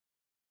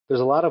 there's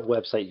a lot of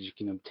websites you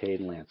can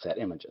obtain Landsat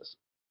images.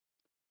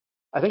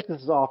 I think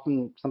this is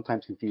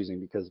sometimes confusing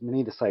because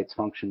many of the sites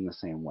function the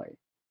same way.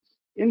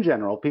 In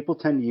general, people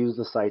tend to use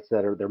the sites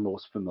that they're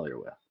most familiar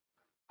with.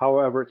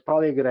 However, it's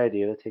probably a good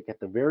idea to take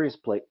a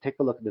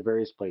look at the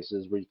various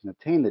places where you can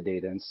obtain the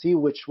data and see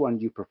which one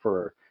you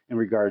prefer in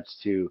regards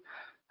to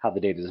how the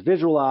data is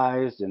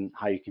visualized and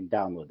how you can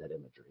download that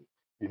imagery.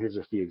 And here's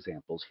a few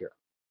examples here.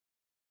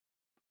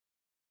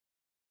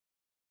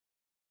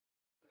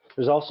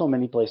 There's also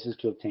many places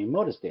to obtain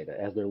MODIS data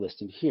as they're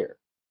listed here.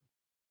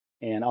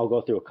 And I'll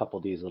go through a couple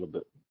of these in a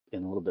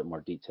little bit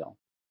more detail.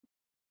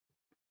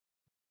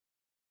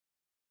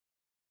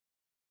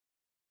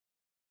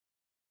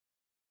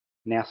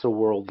 NASA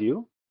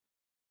Worldview.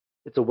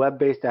 It's a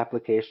web-based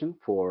application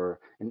for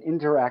an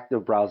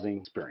interactive browsing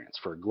experience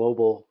for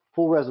global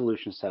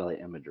full-resolution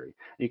satellite imagery.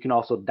 You can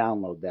also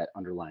download that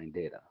underlying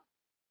data.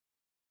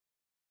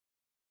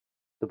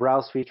 The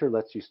browse feature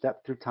lets you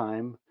step through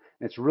time,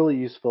 and it's really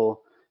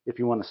useful if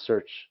you want to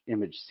search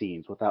image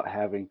scenes without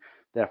having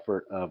the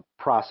effort of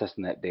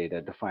processing that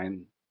data to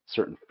find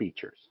certain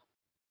features.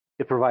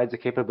 It provides the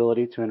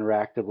capability to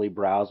interactively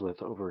browse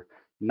with over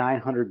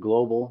 900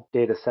 global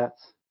data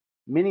sets.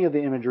 Many of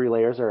the imagery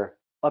layers are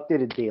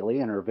updated daily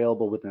and are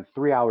available within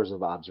 3 hours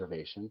of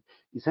observation,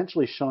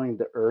 essentially showing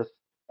the Earth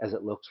as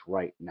it looks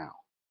right now.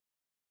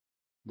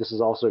 This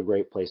is also a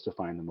great place to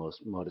find the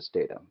most MODIS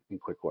data in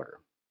quick order.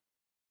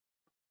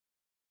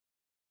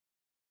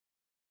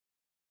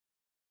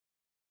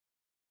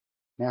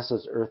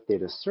 NASA's Earth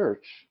Data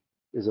Search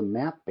is a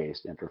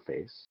map-based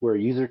interface where a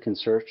user can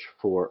search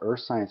for Earth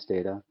science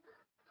data,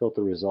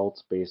 filter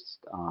results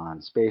based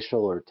on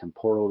spatial or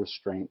temporal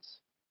restraints.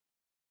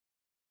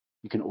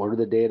 You can order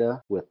the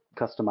data with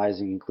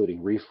customizing,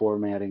 including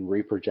reformatting,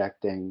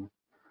 reprojecting,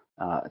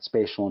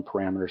 spatial and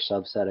parameter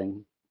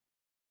subsetting.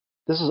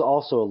 This is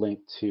also a link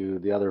to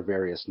the other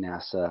various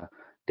NASA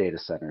data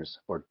centers,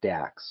 or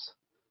DACs,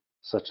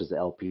 such as the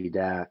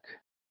LPDAC.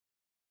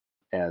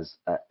 As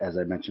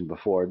I mentioned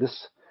before,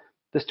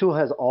 this tool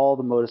has all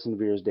the MODIS and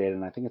VIRS data,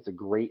 and I think it's a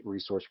great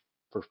resource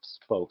for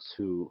folks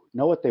who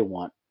know what they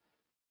want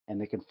and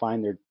they can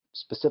find their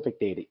specific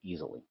data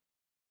easily.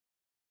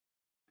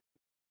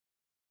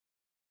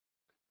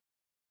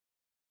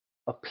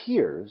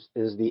 Appears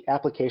is the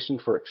application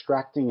for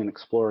extracting and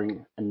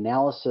exploring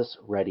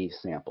analysis-ready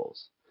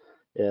samples.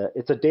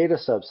 It's a data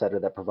subsetter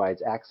that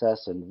provides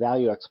access and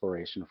value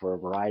exploration for a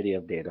variety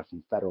of data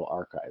from federal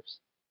archives.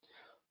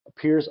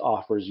 Appears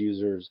offers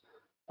users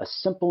a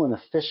simple and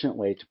efficient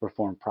way to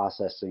perform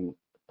processing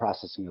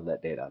of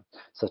that data,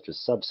 such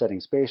as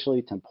subsetting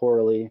spatially,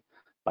 temporally,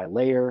 by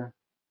layer,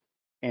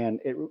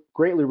 and it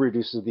greatly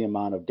reduces the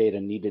amount of data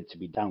needed to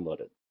be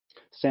downloaded.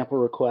 Sample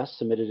requests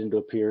submitted into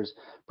Appears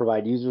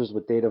provide users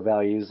with data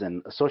values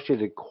and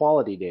associated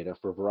quality data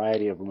for a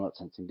variety of remote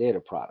sensing data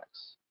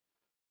products.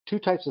 Two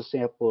types of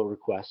sample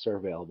requests are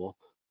available: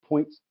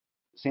 point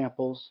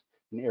samples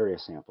and area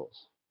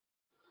samples.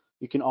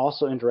 You can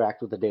also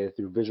interact with the data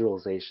through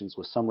visualizations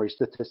with summary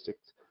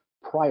statistics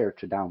prior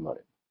to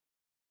downloading.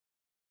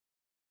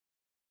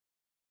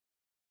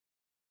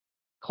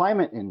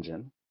 Climate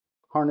Engine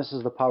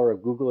harnesses the power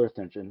of Google Earth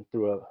Engine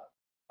through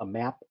a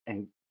map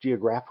and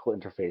geographical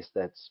interface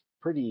that's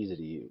pretty easy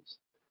to use.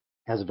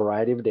 It has a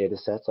variety of data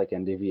sets like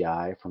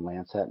NDVI from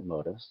Landsat and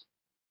MODIS.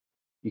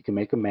 You can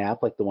make a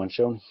map like the one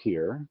shown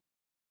here.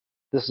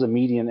 This is a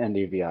median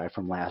NDVI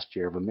from last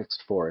year of a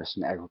mixed forest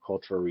and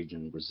agricultural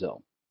region in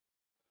Brazil.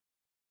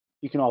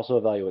 You can also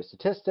evaluate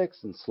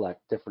statistics and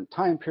select different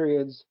time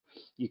periods.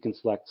 You can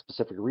select a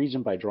specific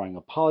region by drawing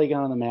a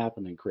polygon on the map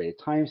and then create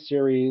a time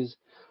series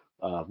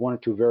of 1 or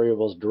 2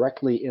 variables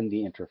directly in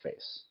the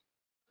interface.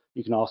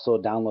 You can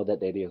also download that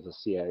data as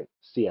a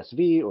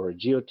CSV or a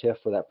GeoTIFF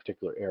for that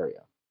particular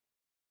area.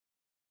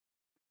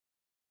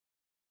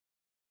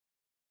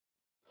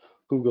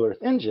 Google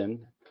Earth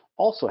Engine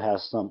also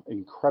has some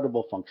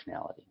incredible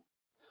functionality.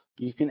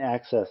 You can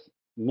access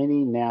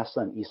many NASA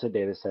and ESA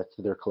data sets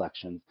to their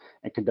collections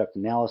and conduct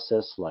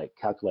analysis like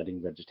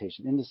calculating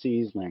vegetation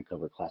indices, land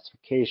cover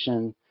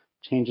classification,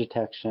 change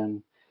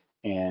detection,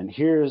 and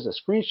here's a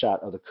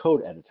screenshot of the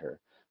code editor,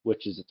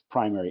 which is its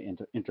primary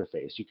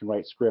interface. You can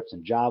write scripts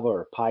in Java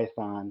or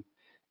Python.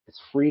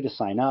 It's free to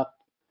sign up,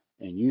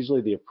 and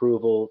usually the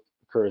approval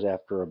occurs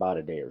after about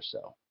a day or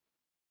so.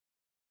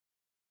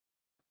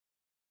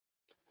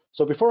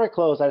 So before I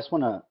close, I just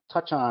want to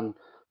touch on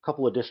a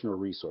couple additional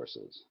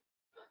resources.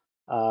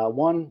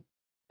 One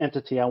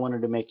entity I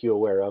wanted to make you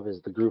aware of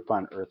is the Group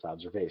on Earth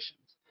Observations.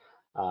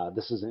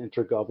 This is an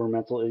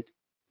intergovernmental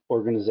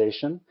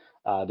organization.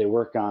 They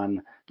work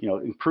on,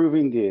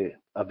 improving the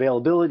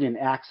availability and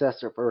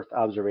access of Earth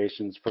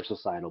observations for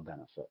societal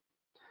benefit.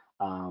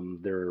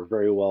 They're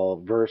very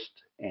well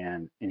versed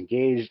and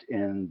engaged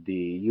in the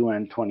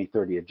UN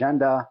 2030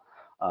 agenda,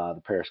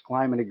 the Paris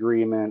Climate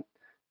Agreement,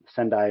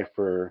 Sendai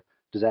for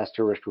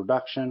disaster risk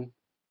reduction.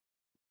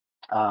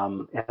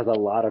 It has a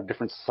lot of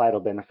different societal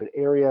benefit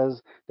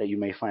areas that you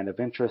may find of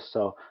interest.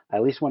 So I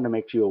at least wanted to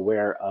make you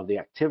aware of the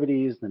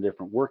activities, the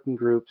different working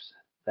groups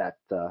that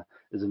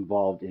is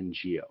involved in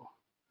GEO.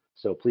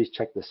 So please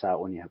check this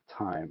out when you have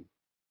time.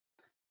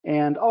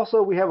 And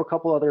also we have a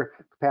couple other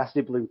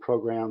capacity building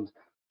programs,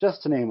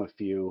 just to name a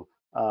few.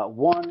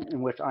 One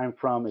in which I'm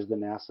from is the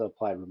NASA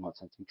Applied Remote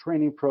Sensing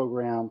Training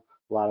Program.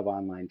 A lot of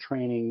online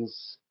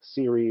trainings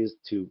series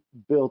to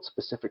build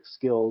specific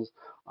skills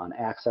on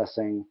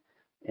accessing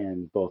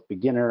in both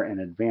beginner and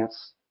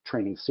advanced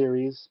training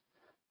series.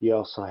 You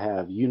also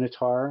have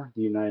UNITAR,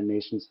 the United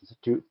Nations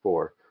Institute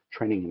for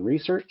Training and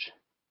Research.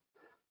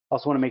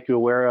 Also want to make you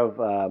aware of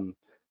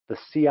the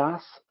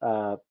CIAS.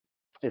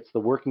 It's the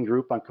Working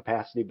Group on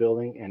Capacity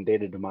Building and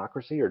Data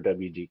Democracy, or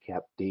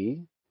WGCAP-D.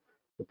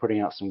 They're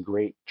putting out some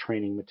great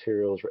training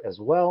materials as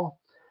well.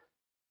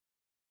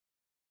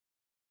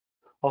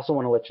 Also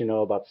want to let you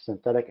know about the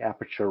Synthetic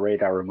Aperture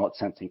Radar Remote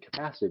Sensing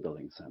Capacity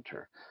Building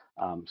Center.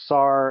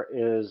 SAR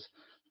is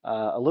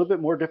a little bit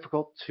more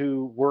difficult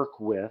to work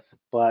with,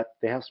 but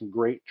they have some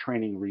great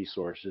training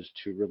resources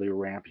to really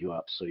ramp you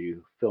up so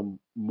you feel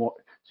more,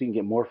 so you can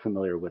get more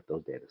familiar with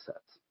those data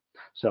sets.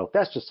 So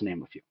that's just to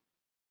name a few.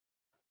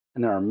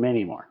 And there are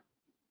many more.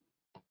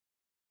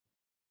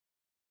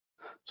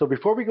 So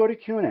before we go to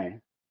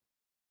Q&A,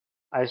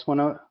 I just want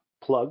to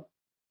plug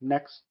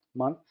next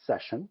month's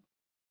session.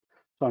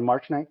 So on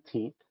March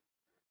 19th,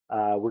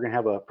 we're going to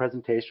have a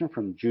presentation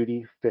from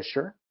Judy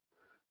Fisher.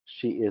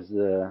 She is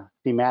the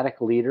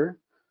thematic leader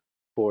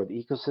for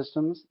the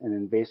Ecosystems and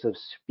Invasive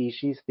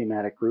Species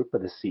Thematic Group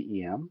of the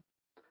CEM.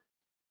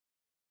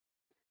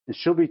 And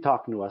she'll be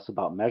talking to us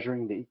about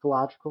measuring the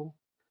ecological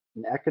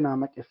and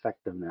economic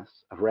effectiveness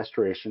of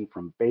restoration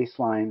from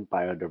baseline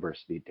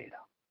biodiversity data.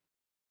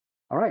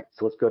 All right,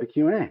 so let's go to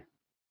Q&A.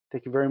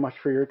 Thank you very much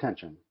for your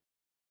attention.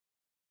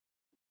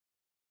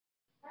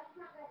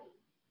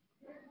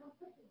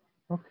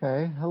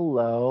 Okay,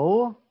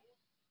 hello.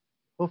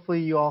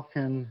 Hopefully you all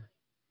can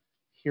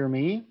hear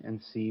me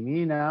and see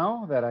me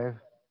now that I've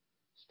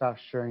stopped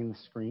sharing the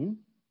screen.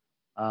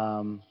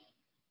 Thank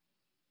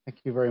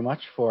you very much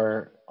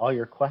for all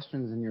your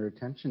questions and your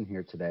attention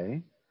here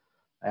today.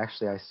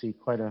 Actually, I see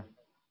quite a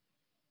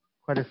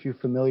few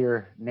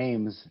familiar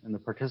names in the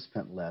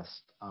participant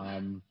list.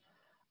 I'm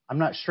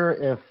not sure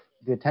if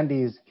the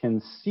attendees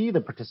can see the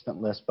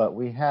participant list, but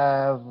we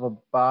have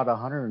about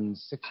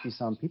 160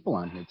 some people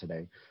on here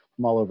today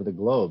from all over the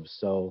globe.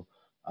 So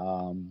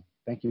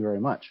thank you very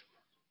much.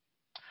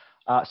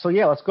 So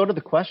yeah, let's go to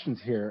the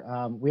questions here.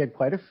 We had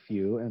quite a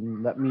few,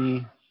 and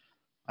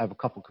I have a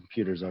couple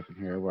computers open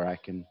here where I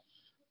can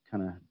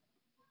kind of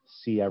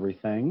see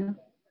everything.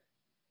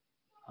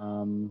 I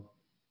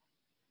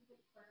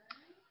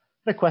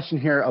had a question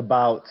here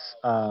about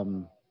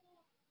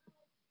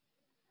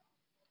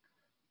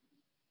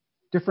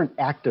different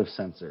active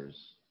sensors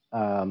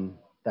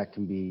that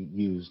can be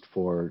used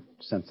for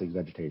sensing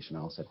vegetation. I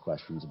also had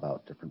questions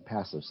about different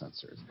passive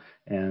sensors.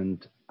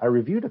 And I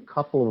reviewed a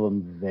couple of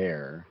them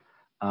there,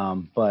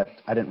 but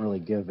I didn't really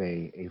give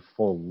a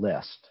full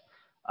list.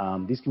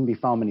 These can be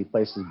found many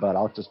places, but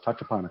I'll just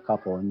touch upon a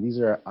couple. And these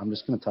are, I'm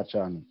just going to touch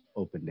on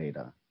open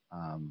data,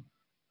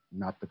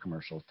 not the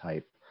commercial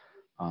type.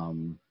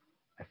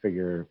 I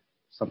figure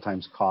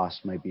sometimes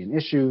cost might be an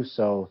issue,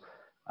 so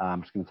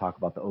I'm just going to talk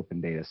about the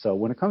open data. So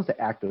when it comes to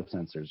active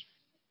sensors,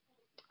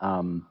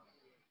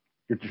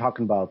 you're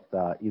talking about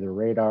either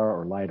radar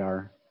or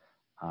LiDAR.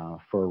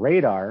 For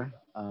radar,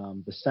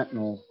 the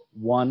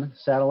Sentinel-1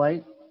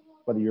 satellite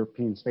for the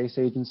European Space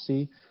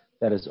Agency,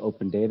 that is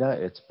open data.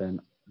 It's been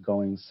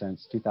going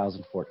since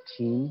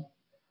 2014.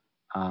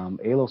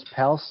 ALOS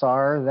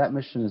PALSAR, that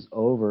mission is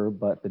over,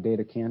 but the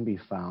data can be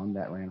found.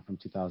 That ran from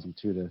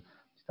 2002 to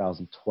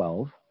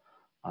 2012.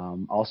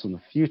 Also in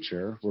the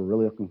future, we're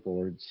really looking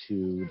forward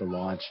to the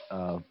launch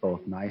of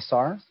both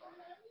NISAR,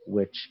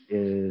 which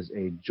is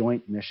a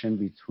joint mission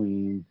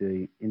between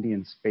the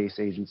Indian Space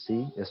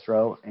Agency,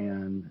 ISRO,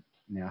 and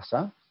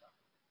NASA.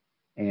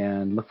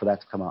 And look for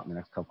that to come out in the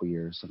next couple of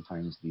years.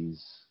 Sometimes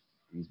these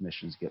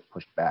missions get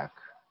pushed back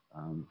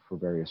for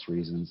various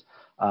reasons.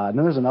 And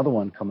then there's another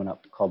one coming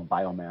up called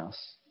Biomass,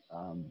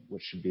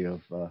 which should be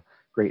of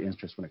great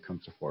interest when it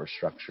comes to forest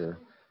structure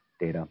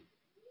data.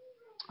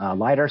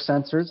 LiDAR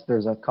sensors,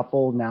 there's a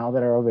couple now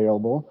that are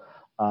available.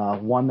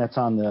 One that's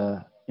on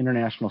the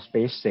International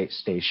Space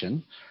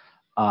Station.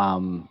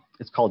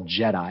 It's called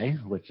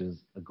JEDI, which is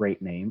a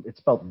great name. It's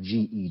spelled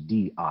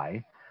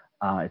G-E-D-I.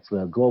 It's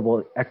the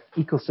Global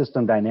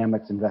Ecosystem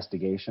Dynamics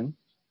Investigation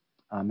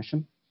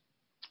mission,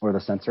 or the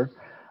sensor.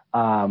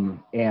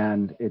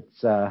 And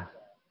it's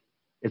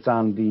It's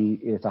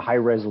it's a high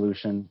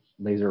resolution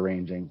laser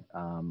ranging.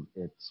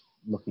 It's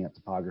looking at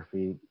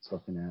topography, it's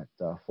looking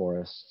at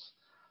forests.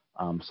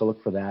 So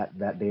look for that.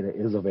 That data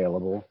is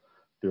available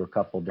through a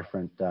couple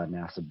different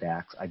NASA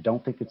DACs. I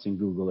don't think it's in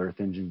Google Earth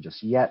Engine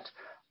just yet,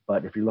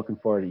 but if you're looking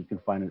for it, you can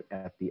find it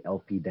at the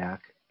LP DAC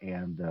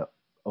and the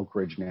Oak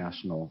Ridge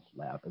National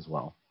Lab as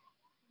well.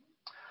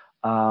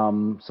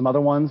 Some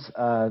other ones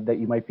that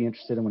you might be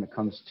interested in when it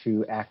comes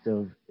to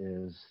active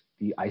is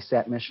the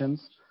ISAT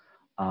missions.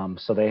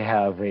 So they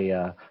have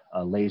a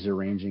laser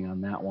ranging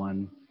on that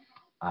one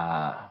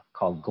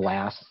called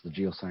GLASS, the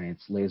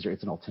geoscience laser.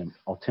 It's an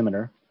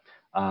altimeter.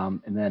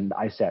 And then the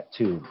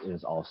ISAT-2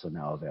 is also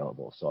now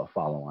available, so a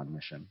follow-on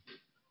mission.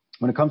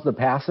 When it comes to the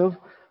passive,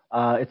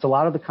 it's a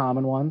lot of the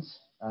common ones.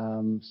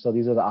 So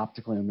these are the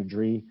optical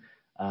imagery.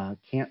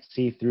 Can't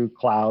see through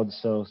clouds,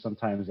 so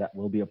sometimes that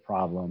will be a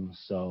problem.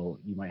 So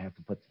you might have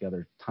to put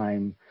together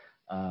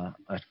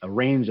a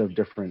range of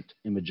different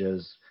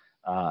images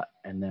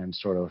and then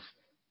sort of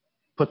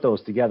put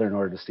those together in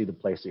order to see the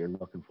place that you're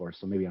looking for.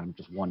 So maybe on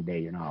just one day,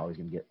 you're not always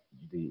going to get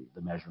the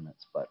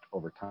measurements, but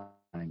over time,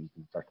 you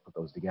can start to put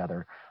those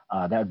together.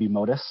 That would be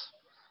MODIS.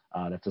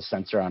 That's a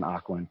sensor on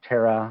Aqua and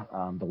Terra,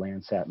 the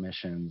Landsat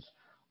missions,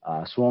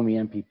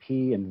 SWOMI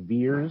MPP, and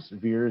VIIRS.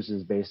 VIIRS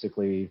is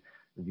basically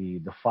the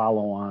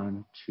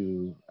follow-on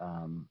to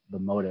the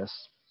MODIS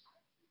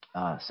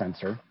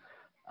sensor.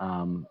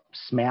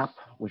 SMAP,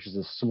 which is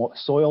a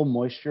soil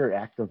moisture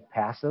active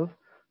passive.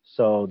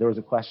 So there was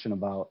a question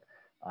about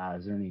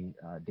is there any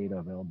data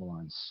available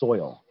on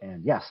soil?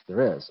 And yes,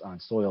 there is on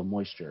soil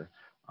moisture.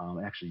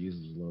 It actually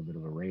uses a little bit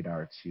of a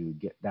radar to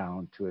get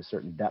down to a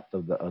certain depth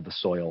of the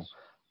soil.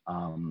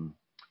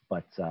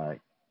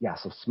 Yeah,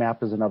 so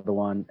SMAP is another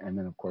one. And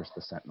then of course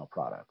the Sentinel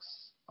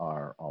products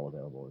are all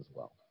available as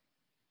well.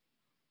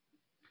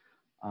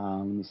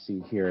 Let me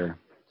see here.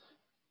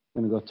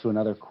 I'm gonna go to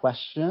another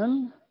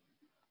question.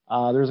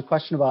 There's a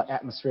question about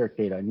atmospheric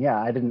data. And yeah,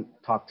 I didn't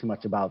talk too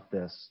much about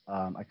this.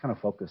 I kind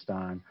of focused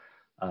on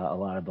a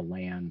lot of the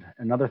land.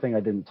 Another thing I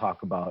didn't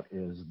talk about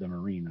is the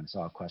marine. I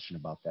saw a question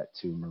about that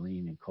too,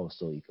 marine and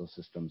coastal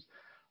ecosystems,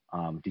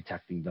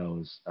 detecting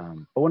those.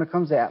 But when it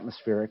comes to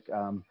atmospheric,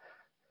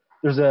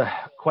 there's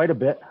quite a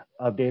bit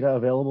of data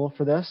available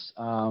for this.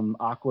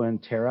 Aqua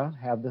and Terra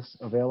have this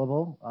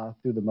available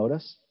through the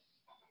MODIS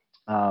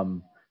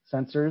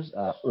sensors.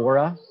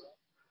 Aura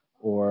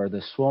or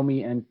the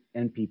SWOMI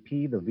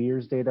NPP, the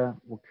VIIRS data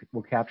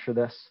will capture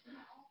this.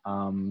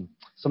 Some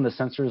of the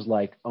sensors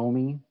like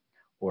OMI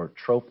or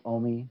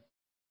TROPE-OMI,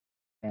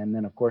 and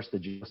then of course the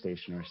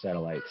geostationary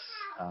satellites,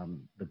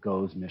 the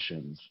GOES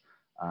missions.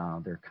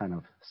 They're kind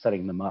of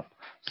setting them up.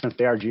 Since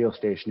they are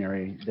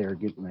geostationary, they're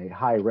getting a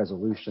high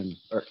resolution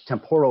or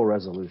temporal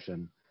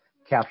resolution,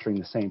 capturing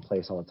the same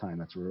place all the time.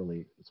 That's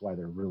why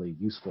they're really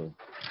useful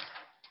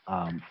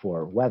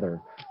for weather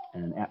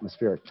and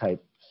atmospheric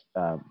type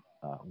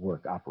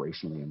work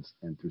operationally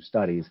and through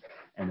studies.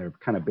 And they're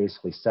kind of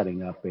basically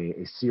setting up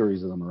a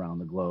series of them around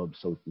the globe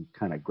so we can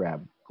kind of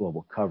grab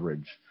global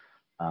coverage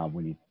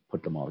when you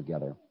put them all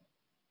together.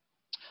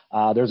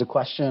 There's a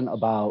question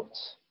about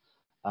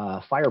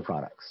fire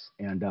products.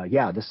 And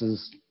yeah, this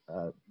is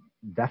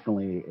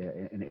definitely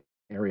an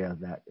area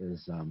that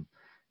is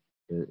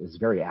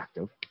very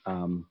active.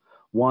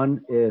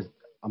 One is,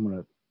 I'm going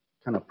to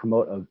kind of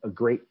promote a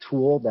great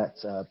tool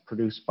that's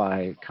produced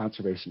by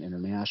Conservation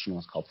International.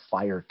 It's called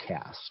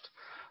Firecast.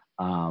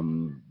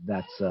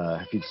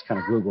 If you just kind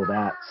of Google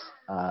that,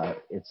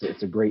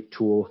 it's a great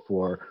tool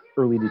for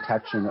early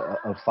detection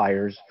of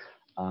fires.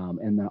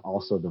 And then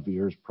also the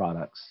VIIRS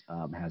products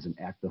has an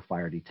active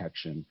fire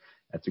detection.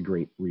 That's a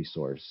great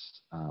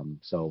resource.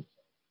 So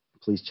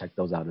please check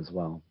those out as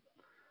well.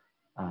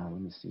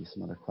 Let me see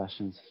some other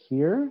questions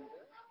here.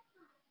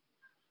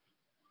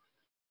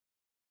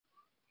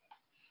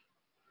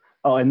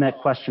 Oh, and that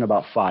question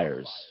about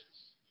fires.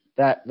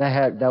 That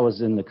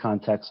was in the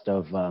context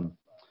of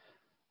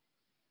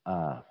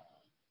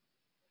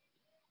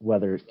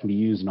whether it can be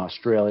used in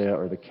Australia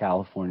or the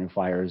California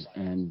fires.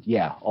 And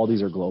yeah, all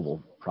these are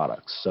global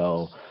products.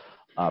 So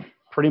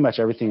pretty much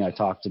everything I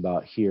talked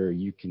about here,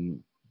 you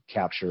can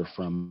capture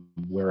from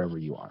wherever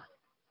you are,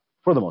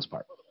 for the most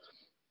part.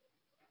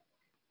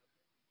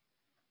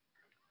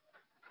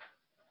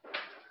 I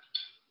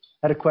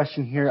had a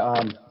question here.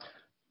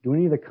 Do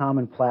any of the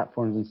common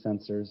platforms and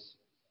sensors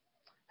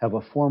have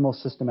a formal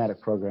systematic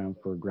program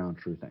for ground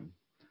truthing?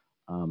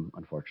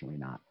 Unfortunately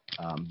not.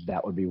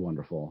 That would be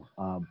wonderful.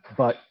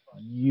 But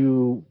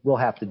you will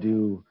have to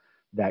do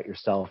that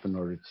yourself in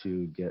order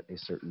to get a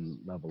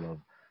certain level of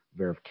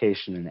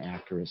verification and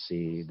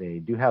accuracy. They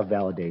do have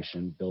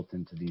validation built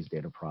into these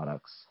data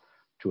products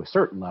to a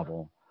certain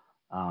level.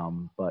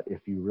 But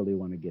if you really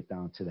want to get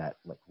down to that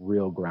like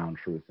real ground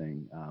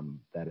truthing,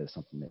 that is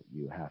something that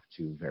you have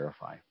to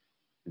verify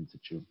in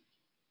situ.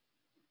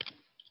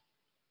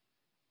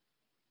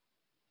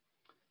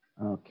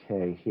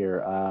 Okay,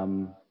 here.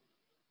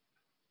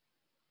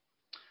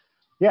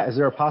 Yeah, is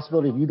there a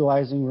possibility of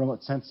utilizing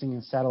remote sensing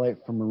and satellite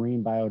for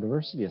marine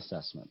biodiversity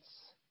assessments?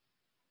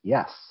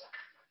 Yes,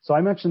 So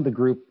I mentioned the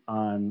group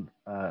on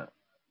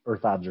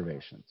Earth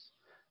observations,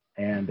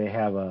 and they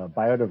have a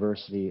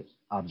biodiversity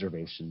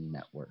observation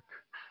network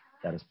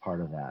that is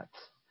part of that.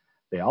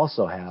 They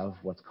also have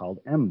what's called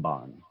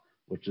MBON,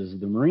 which is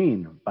the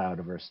Marine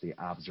Biodiversity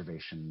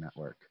Observation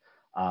Network.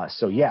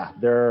 So yeah,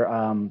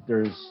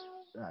 there's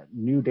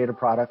new data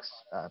products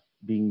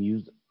being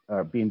used,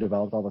 being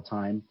developed all the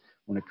time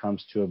when it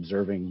comes to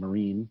observing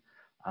marine.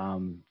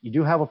 You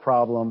do have a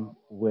problem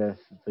with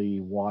the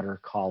water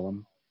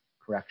column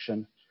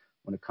correction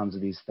when it comes to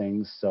these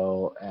things.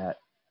 So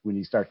when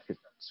you start to get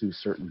to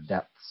certain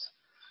depths,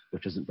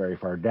 which isn't very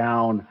far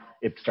down,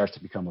 it starts to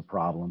become a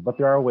problem. But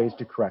there are ways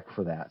to correct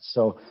for that.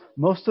 So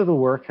most of the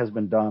work has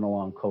been done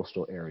along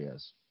coastal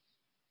areas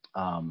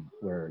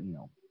where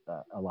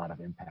a lot of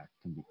impact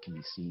can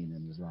be seen,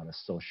 and there's a lot of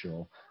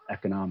social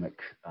economic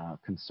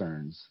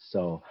concerns.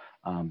 So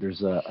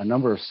there's a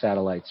number of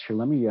satellites here.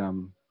 Let me,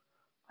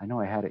 I know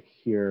I had it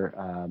here.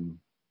 I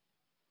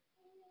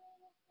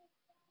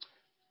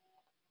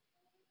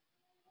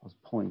was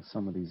pulling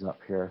some of these up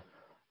here.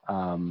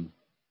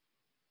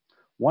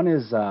 One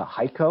is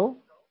HYCO,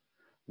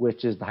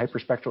 which is the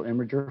hyperspectral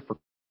imager for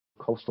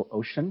coastal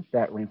ocean.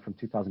 That ran from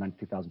 2009 to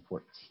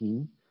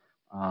 2014.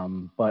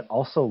 But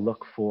also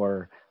look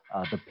for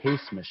the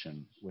PACE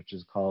mission, which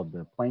is called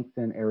the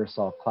Plankton,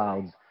 Aerosol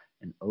Clouds,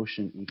 and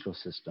Ocean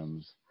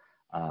Ecosystems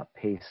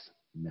PACE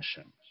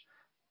mission,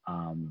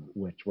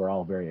 which we're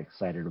all very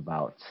excited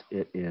about.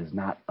 It is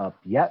not up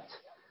yet,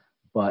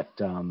 but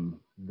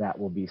that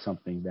will be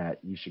something that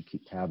you should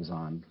keep tabs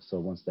on. So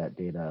once that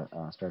data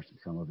starts to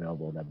become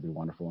available, that'd be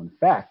wonderful. In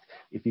fact,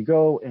 if you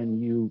go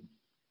and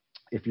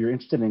if you're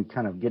interested in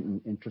kind of getting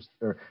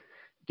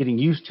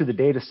used to the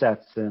data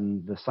sets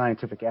and the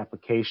scientific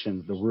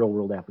applications, the real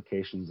world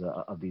applications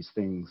of these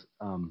things,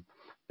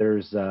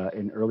 there's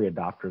an early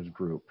adopters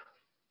group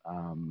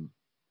and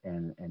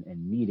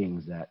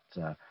meetings that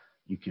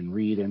you can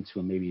read into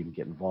and maybe even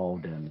get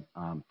involved in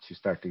to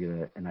start to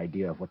get an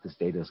idea of what this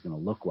data is going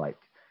to look like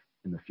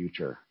in the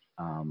future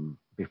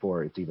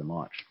before it's even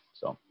launched.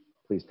 So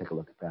please take a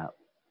look at that.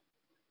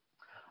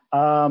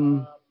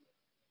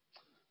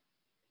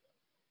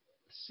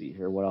 Let's see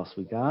here, what else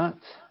we got?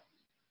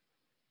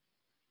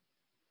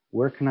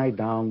 Where can I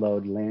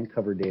download land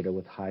cover data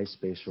with high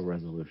spatial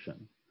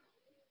resolution?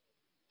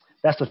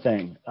 That's the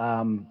thing.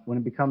 When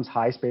it becomes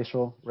high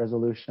spatial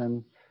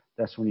resolution,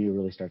 that's when you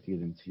really start to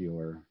get into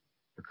your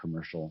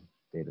commercial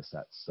data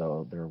sets.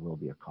 So there will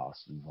be a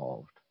cost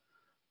involved.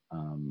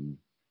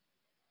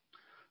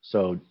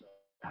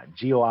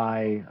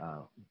 GeoEye,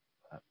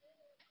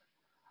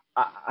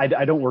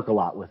 I don't work a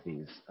lot with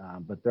these,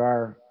 but there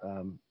are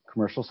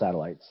commercial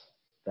satellites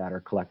that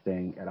are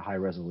collecting at a high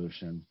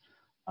resolution.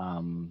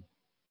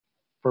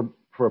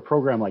 For a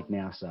program like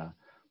NASA,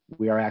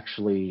 we are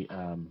actually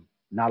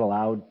not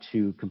allowed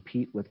to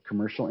compete with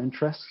commercial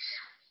interests.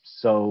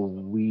 So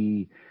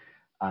we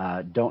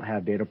don't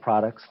have data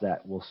products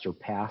that will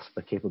surpass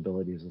the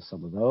capabilities of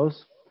some of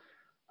those.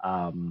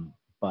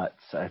 But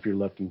if you're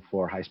looking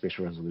for high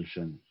spatial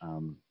resolution,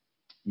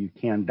 you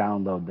can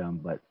download them,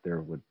 but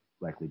there would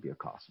likely be a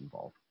cost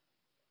involved.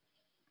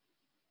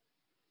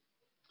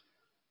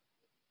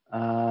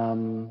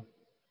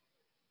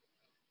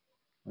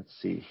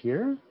 Let's see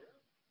here.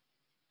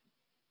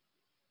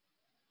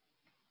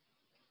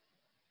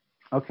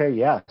 Okay,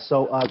 yeah,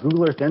 so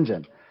Google Earth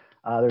Engine.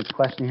 There's a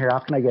question here, how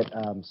can I get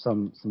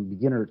some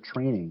beginner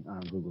training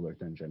on Google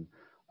Earth Engine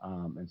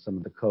and some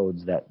of the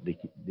codes that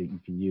you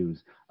can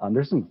use?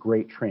 There's some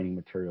great training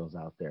materials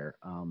out there.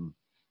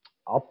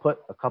 I'll put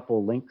a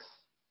couple links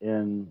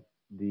in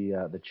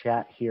the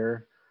chat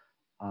here.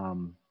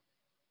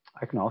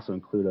 I can also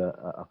include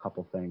a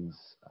couple things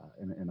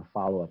in a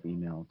follow-up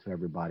email to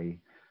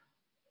everybody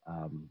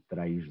that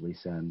I usually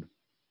send.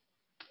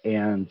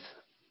 And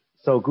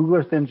so Google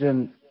Earth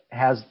Engine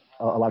has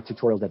a lot of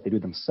tutorials that they do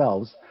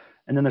themselves.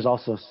 And then there's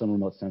also some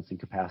remote sensing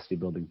capacity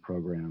building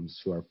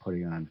programs who are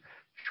putting on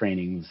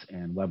trainings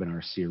and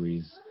webinar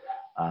series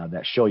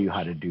that show you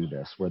how to do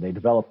this, where they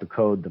develop the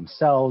code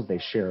themselves, they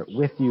share it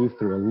with you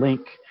through a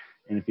link.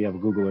 And if you have a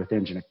Google Earth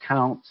Engine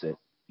account,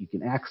 you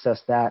can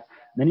access that.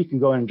 And then you can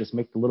go in and just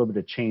make a little bit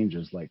of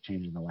changes, like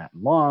changing the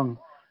Latin long,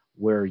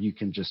 where you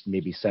can just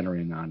maybe center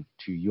in on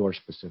to your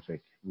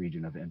specific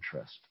region of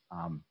interest.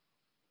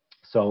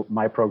 So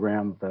my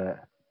program, the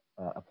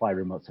Applied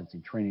Remote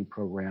Sensing Training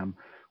Program,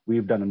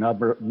 we've done a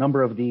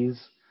number of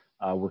these,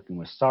 working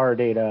with SAR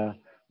data,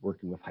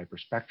 working with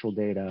hyperspectral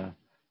data,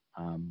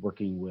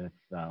 working with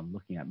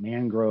looking at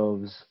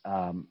mangroves,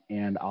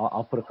 and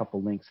I'll put a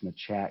couple links in the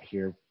chat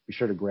here. Be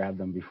sure to grab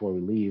them before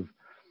we leave,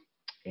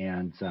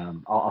 and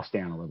I'll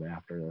stay on a little bit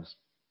after this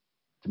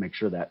to make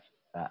sure that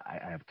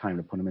I have time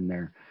to put them in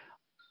there.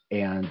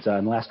 And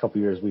in the last couple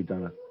of years, we've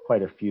done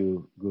quite a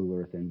few Google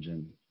Earth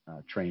Engine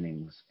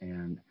trainings,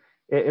 and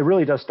it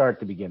really does start at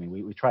the beginning.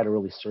 We try to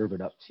really serve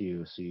it up to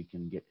you so you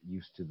can get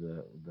used to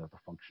the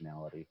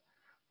functionality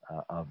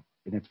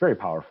and it's very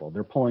powerful.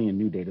 They're pulling in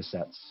new data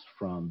sets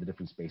from the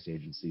different space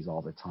agencies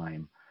all the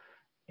time.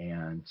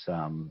 And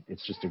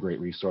it's just a great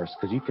resource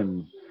because you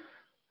can,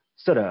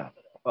 instead of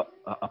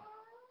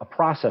a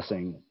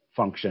processing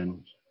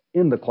function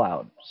in the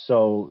cloud.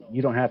 So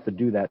you don't have to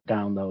do that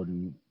download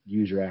and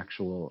use your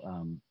actual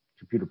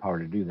computer power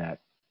to do that.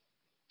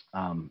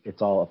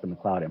 It's all up in the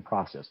cloud and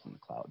processed in the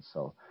cloud.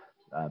 So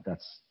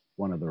that's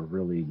one of the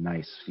really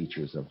nice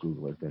features of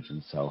Google Earth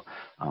Vision. So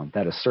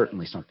that is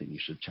certainly something you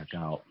should check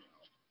out.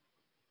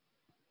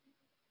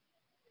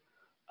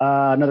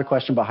 Another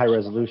question about high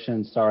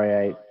resolution.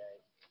 Sorry,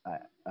 I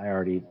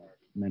already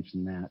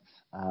mentioned that.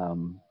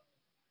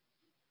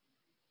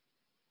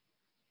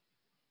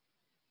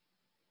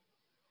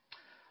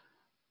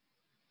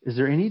 Is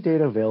there any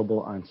data available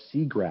on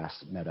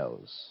seagrass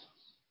meadows?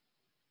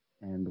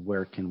 And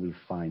where can we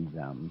find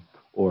them,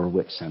 or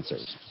which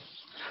sensors?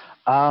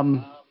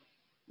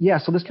 Yeah,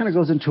 so this kind of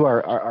goes into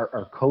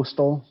our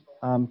coastal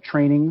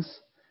trainings.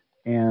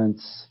 And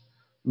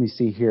let me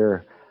see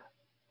here.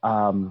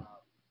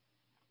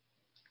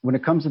 When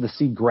it comes to the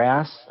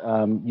seagrass,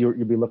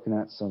 you'll be looking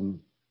at some,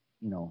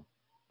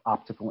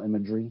 optical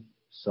imagery.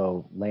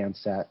 So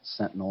Landsat,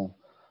 Sentinel,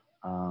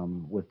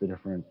 with the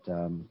different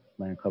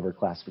land cover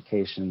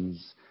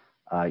classifications,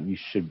 you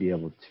should be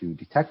able to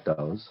detect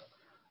those.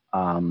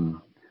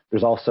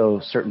 There's also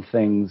certain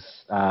things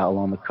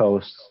along the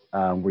coast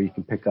where you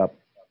can pick up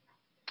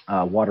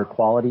water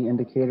quality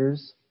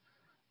indicators.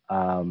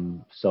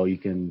 So you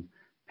can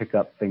pick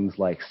up things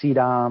like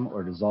CDOM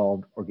or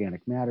dissolved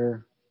organic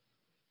matter,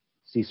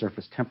 sea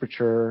surface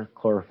temperature,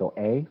 chlorophyll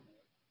A.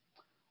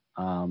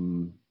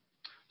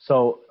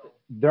 So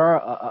there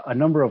are a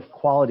number of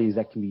qualities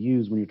that can be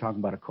used when you're talking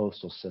about a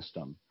coastal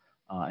system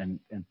and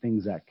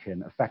things that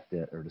can affect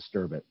it or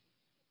disturb it.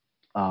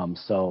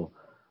 So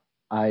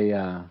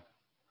I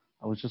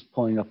was just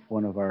pulling up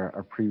one of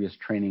our previous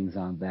trainings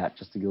on that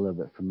just to get a little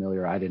bit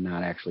familiar. I did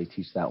not actually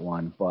teach that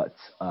one, but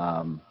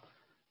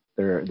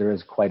there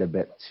is quite a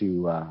bit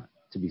to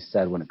be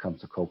said when it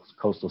comes to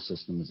coastal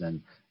systems,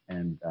 and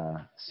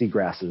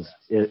seagrasses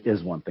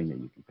is one thing that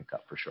you can pick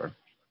up for sure.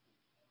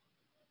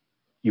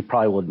 You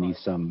probably will need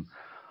some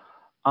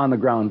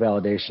on-the-ground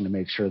validation to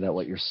make sure that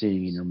what you're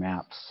seeing in your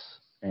maps,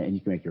 and you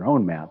can make your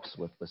own maps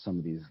with some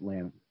of these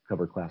land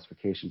cover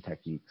classification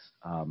techniques,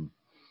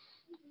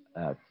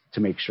 to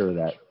make sure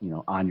that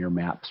on your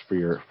maps for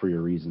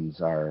your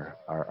reasons are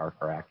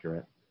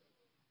accurate.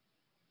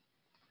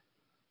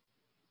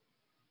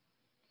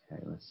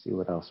 Okay, let's see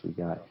what else we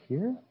got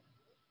here.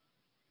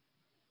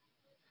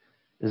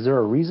 Is there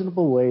a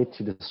reasonable way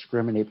to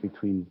discriminate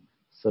between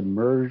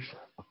submerged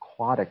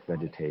aquatic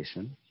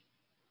vegetation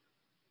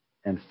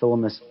and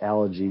filamentous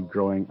algae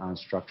growing on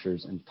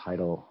structures in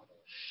tidal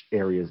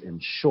areas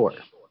inshore?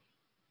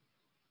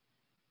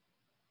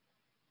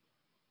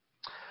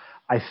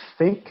 I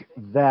think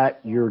that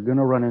you're going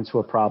to run into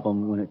a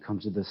problem when it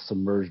comes to this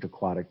submerged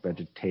aquatic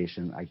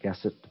vegetation. I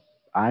guess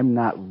I'm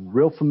not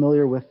real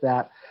familiar with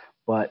that,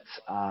 but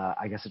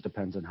I guess it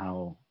depends on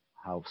how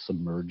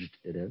submerged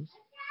it is,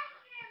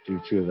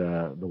 due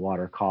to the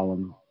water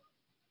column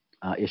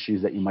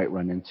issues that you might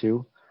run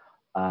into.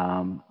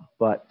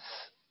 But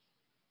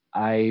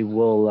I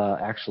will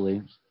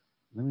actually,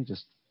 let me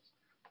just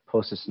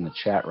post this in the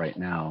chat right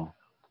now.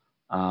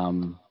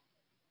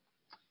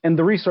 And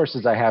the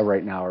resources I have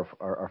right now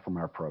are from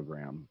our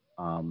program.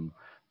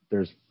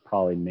 There's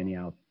probably many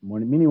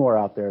more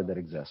out there that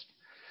exist.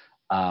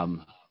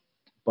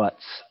 But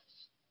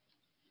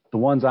the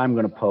ones I'm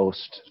going to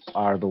post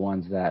are the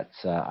ones that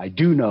I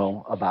do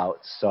know about.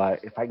 So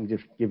if I can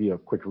just give you a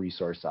quick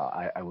resource,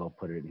 I will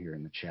put it here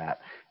in the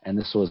chat. And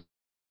this was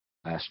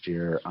last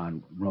year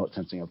on remote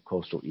sensing of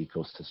coastal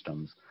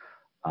ecosystems.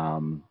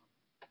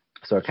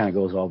 So it kind of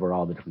goes over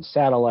all the different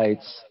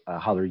satellites,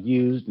 how they're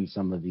used, and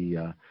some of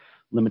the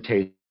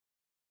limitations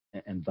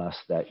and thus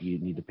that you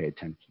need to pay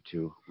attention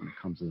to when it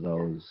comes to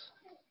those.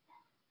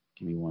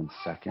 Give me 1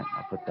 second.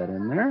 I'll put that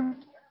in there.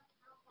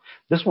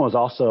 This one was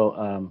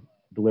also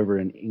delivered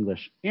in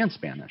English and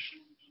Spanish.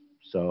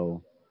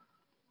 So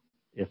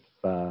if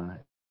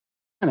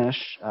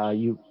Spanish,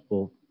 you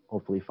will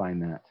hopefully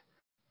find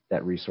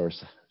that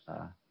resource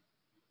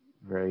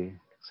very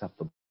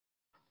acceptable.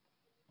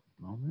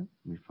 Moment,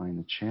 let me find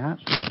the chat.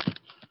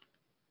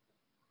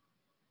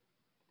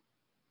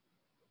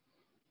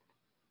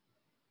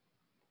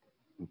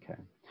 Okay.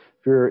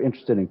 If you're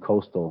interested in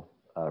coastal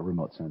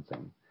remote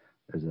sensing,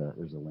 there's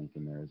a link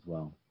in there as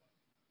well.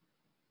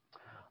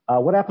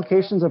 What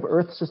applications of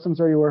Earth systems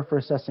are you aware for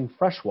assessing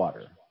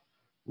freshwater,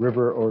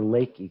 river or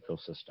lake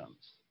ecosystems?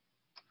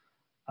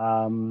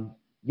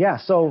 Yeah,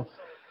 so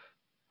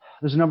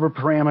there's a number of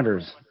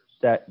parameters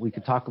that we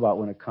could talk about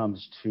when it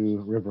comes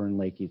to river and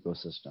lake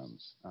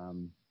ecosystems.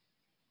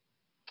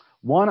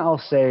 One, I'll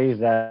say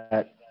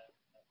that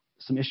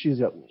some issues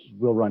that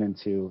we'll run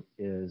into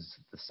is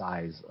the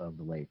size of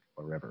the lake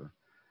or river.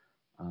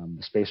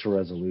 The spatial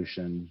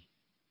resolution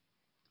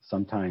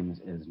sometimes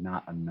is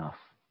not enough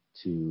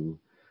to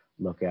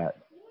look at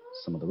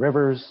some of the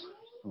rivers,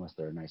 unless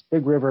they're a nice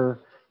big river,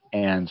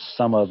 and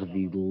some of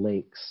the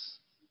lakes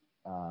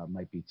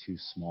might be too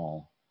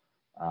small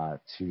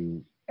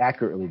to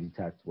accurately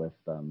detect with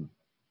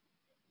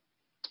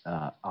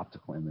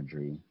optical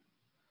imagery.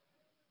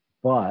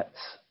 but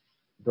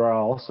there are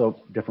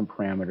also different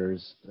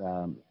parameters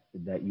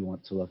that you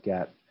want to look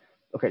at.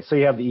 Okay, so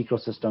you have the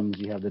ecosystems,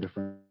 you have the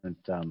different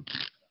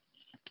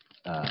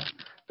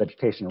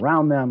vegetation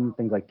around them,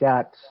 things like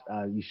that.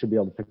 You should be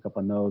able to pick up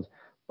on those.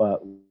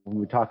 But when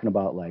we're talking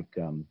about like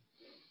the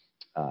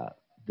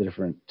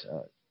different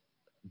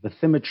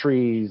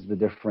bathymetries, the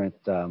different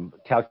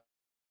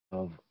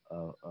of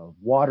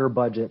water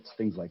budgets,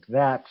 things like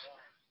that,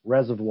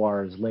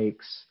 reservoirs,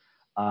 lakes,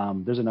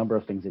 there's a number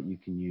of things that you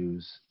can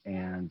use.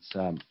 And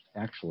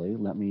actually,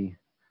 let me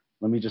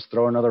just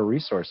throw another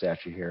resource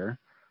at you here.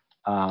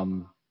 Let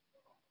me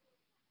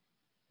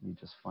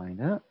just find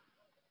it.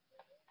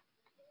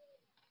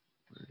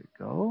 Where'd it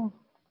go?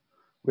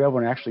 We have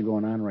one actually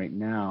going on right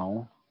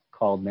now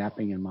called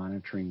Mapping and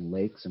Monitoring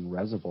Lakes and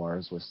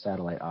Reservoirs with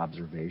Satellite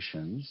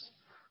Observations.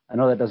 I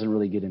know that doesn't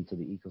really get into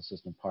the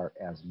ecosystem part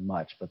as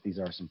much, but these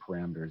are some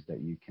parameters that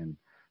you can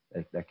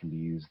that can be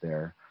used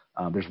there.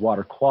 There's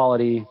water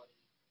quality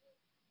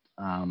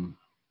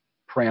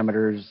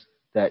parameters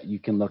that you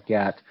can look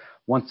at.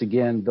 Once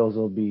again, those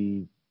will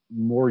be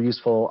more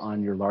useful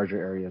on your larger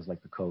areas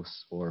like the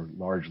coasts or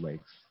large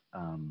lakes,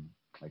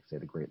 like say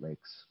the Great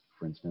Lakes,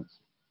 for instance.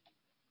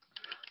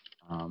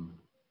 So let me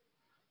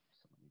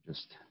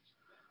just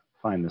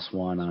find this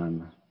one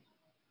on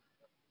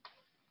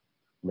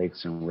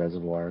lakes and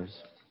reservoirs.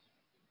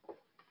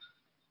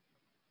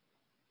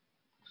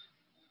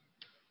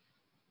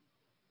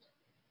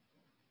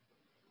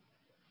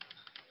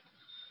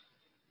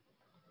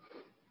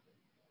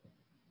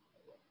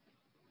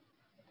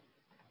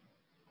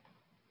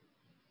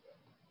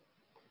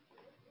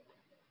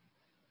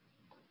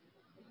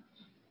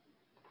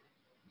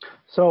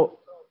 So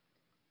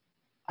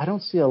I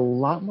don't see a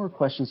lot more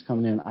questions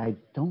coming in. I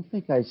don't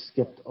think I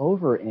skipped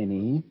over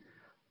any.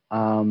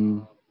 Let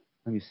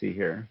me see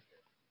here.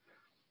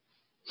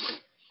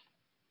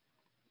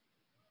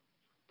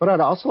 But I'd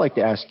also like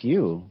to ask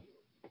you,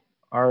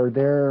 are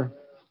there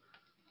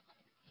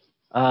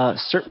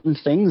certain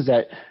things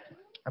that,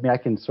 I mean, I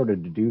can sort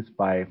of deduce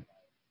by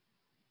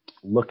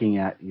looking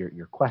at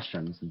your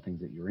questions and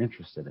things that you're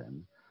interested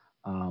in.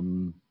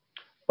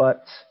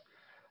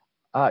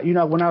 You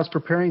know, when I was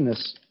preparing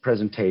this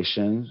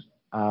presentation,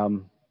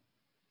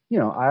 you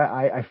know,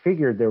 I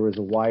figured there was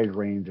a wide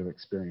range of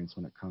experience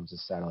when it comes to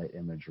satellite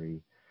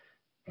imagery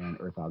and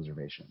Earth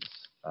observations,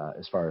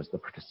 as far as the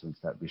participants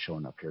that will be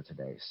showing up here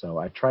today. So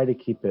I try to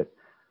keep it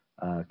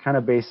kind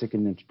of basic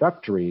and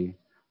introductory,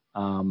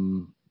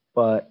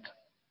 but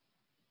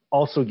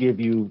also give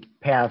you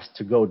paths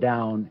to go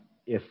down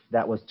if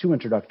that was too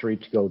introductory,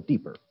 to go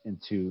deeper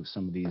into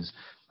some of these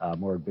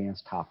more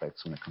advanced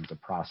topics when it comes to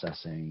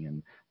processing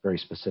and very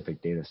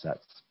specific data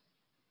sets.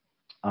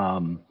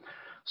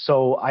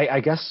 So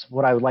I guess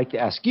what I would like to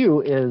ask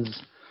you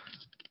is,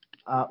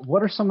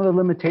 what are some of the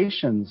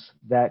limitations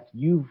that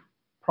you've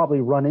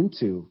probably run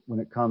into when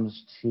it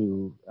comes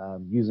to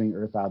using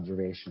Earth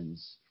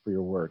observations for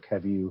your work?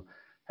 Have you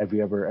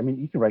ever, I mean,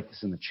 you can write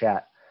this in the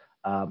chat.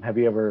 Have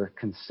you ever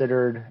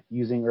considered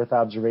using Earth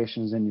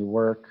observations in your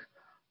work?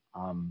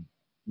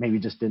 Maybe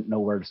just didn't know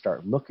where to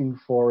start looking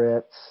for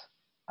it.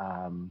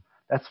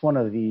 That's one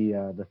of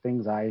the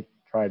things I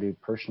try to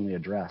personally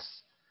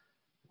address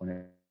when it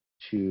comes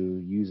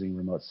to using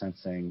remote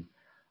sensing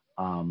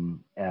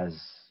as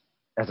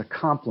a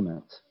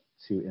complement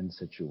to in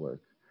situ work.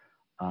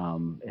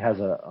 It has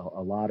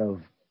a lot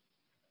of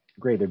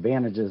great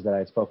advantages that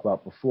I spoke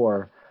about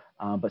before,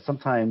 but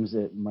sometimes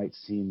it might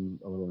seem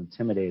a little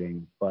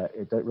intimidating, but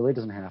it really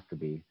doesn't have to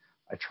be.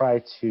 I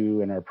try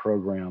to, in our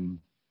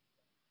program,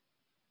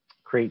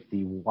 create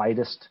the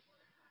widest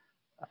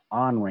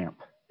on-ramp,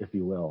 if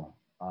you will,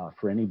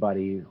 for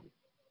anybody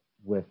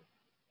with,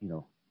 you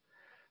know,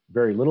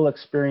 very little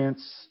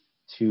experience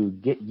to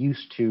get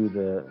used to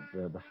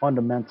the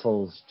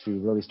fundamentals, to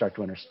really start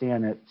to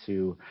understand it,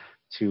 to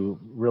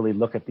really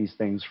look at these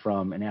things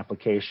from an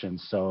application.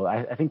 So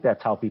I think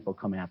that's how people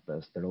come at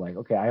this. They're like,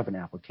 okay, I have an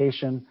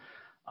application.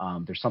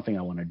 There's something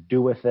I want to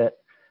do with it.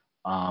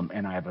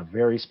 And I have a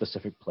very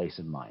specific place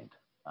in mind.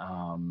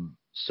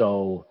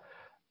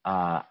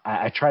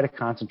 I try to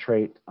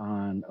concentrate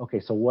on, okay,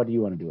 so what do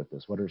you want to do with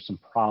this? What are some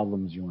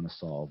problems you want to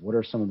solve? What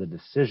are some of the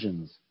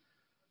decisions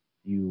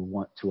you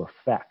want to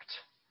affect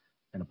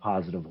in a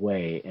positive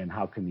way, and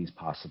how can these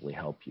possibly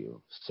help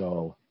you?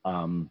 So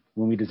when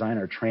we design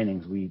our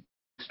trainings, we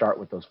start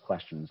with those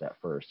questions at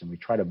first, and we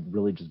try to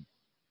really just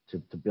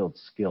to build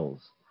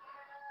skills.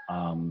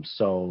 In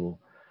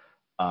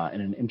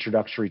an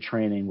introductory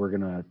training, we're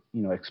gonna,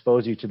 you know,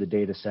 expose you to the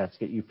data sets,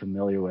 get you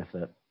familiar with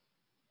it,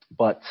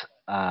 but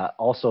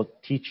also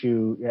teach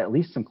you at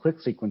least some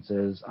click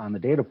sequences on the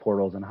data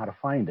portals and how to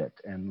find it,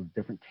 and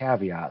different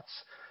caveats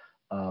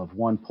of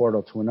one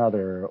portal to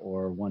another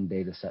or one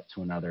data set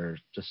to another,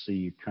 just so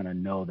you kind of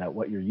know that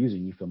what you're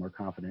using, you feel more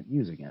confident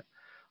using it.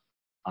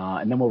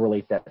 And then we'll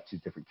relate that to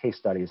different case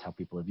studies, how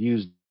people have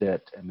used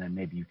it, and then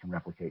maybe you can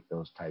replicate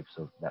that type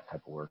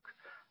of work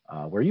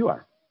where you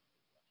are.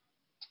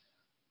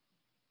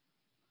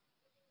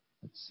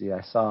 Let's see,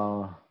 I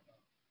saw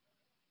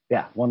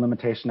Yeah, one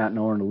limitation, not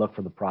knowing to look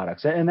for the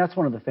products. And that's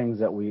one of the things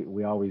that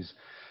we always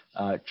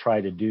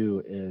try to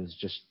do is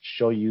just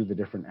show you the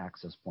different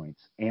access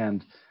points.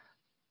 And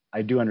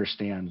I do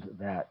understand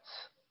that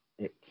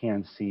it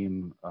can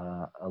seem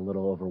a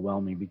little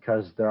overwhelming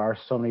because there are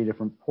so many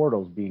different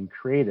portals being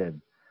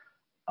created.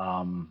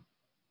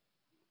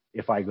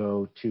 If I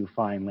go to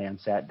find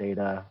Landsat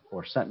data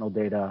or Sentinel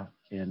data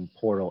in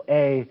portal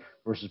A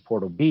versus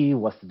portal B,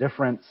 what's the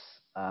difference?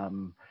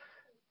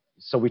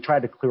 So we try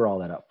to clear all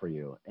that up for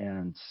you,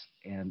 and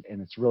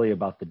it's really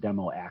about the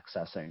demo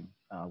accessing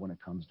when it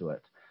comes to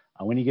it.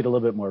 When you get a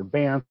little bit more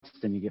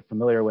advanced and you get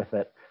familiar with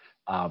it,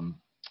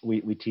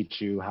 we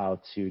teach you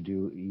how to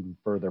do even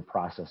further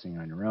processing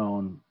on your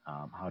own,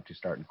 how to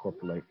start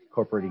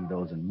incorporating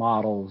those in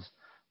models,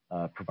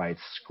 provide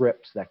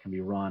scripts that can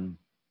be run.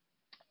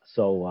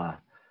 So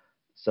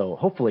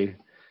hopefully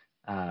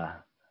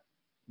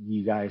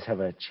you guys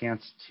have a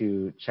chance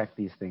to check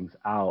these things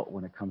out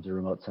when it comes to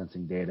remote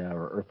sensing data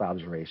or Earth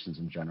observations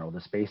in general.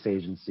 The space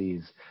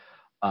agencies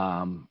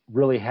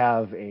really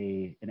have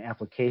an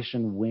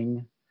application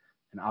wing,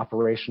 an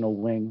operational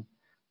wing,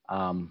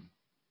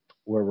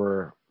 where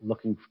we're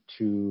looking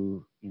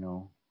to,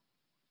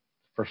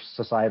 for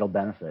societal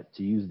benefit,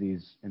 to use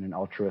these in an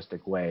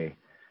altruistic way,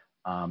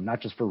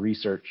 not just for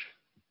research,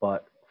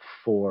 but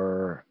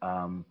for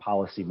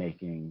policy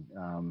making.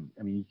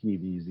 I mean, you can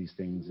even use these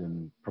things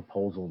in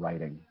proposal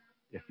writing,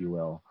 if you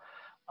will,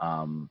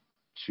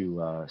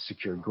 to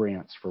secure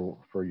grants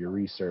for your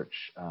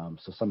research.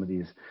 So some of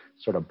these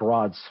sort of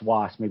broad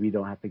swaths, maybe you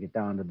don't have to get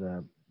down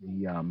to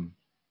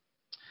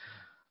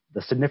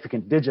the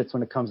significant digits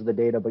when it comes to the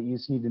data, but you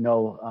just need to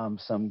know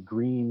some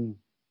green,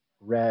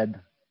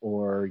 red,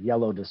 or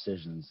yellow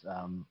decisions,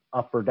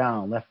 up or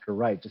down, left or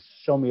right. Just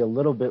show me a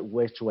little bit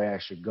which way I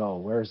should go.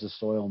 Where is the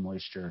soil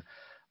moisture?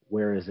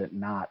 Where is it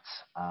not?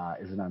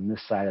 Is it on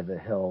this side of the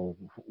hill?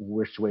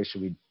 Which way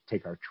should we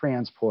take our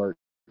transport?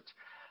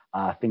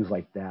 Things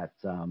like that.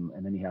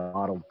 And then you have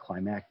modeled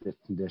climatic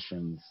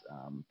conditions,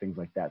 things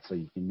like that, so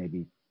you can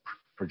maybe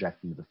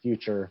project into the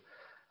future.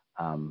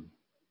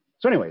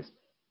 So anyways,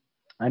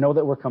 I know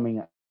that we're coming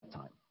at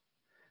time.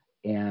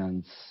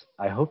 And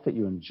I hope that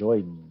you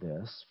enjoyed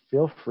this.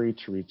 Feel free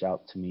to reach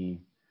out to me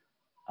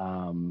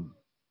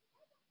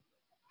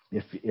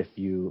if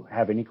you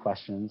have any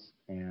questions,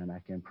 and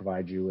I can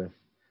provide you with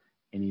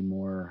any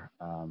more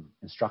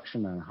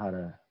instruction on how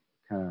to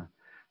kind of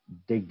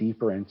dig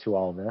deeper into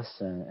all this,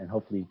 and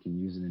hopefully you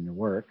can use it in your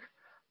work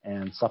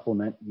and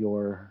supplement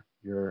your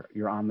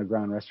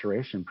on-the-ground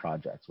restoration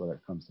projects, whether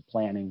it comes to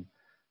planning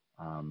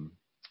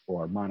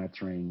or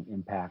monitoring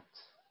impact,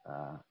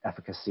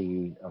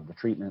 efficacy of the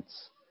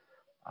treatments.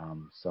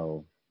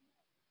 So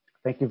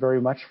thank you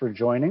very much for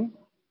joining.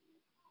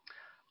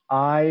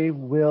 I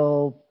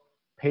will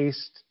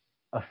paste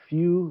a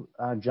few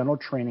general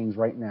trainings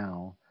right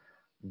now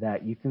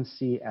that you can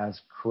see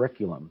as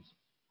curriculums,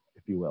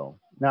 if you will.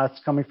 Now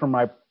it's coming from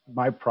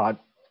my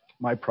project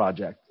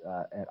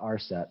at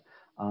RSET,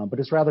 but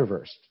it's rather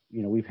versed.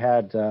 We've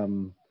had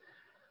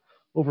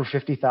over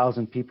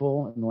 50,000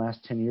 people in the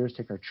last 10 years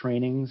take our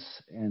trainings,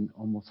 and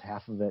almost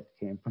half of it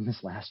came from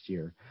this last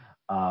year.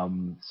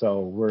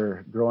 So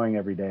we're growing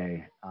every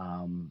day,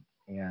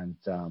 and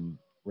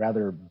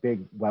rather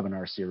big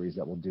webinar series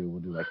that we'll do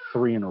like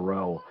 3 in a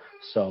row.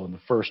 So in the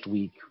first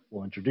week,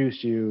 we'll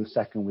introduce you.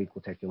 Second week,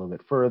 we'll take you a little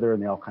bit further,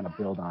 and they all kind of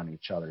build on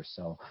each other.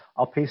 So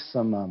I'll paste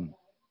some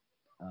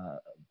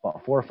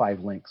about 4 or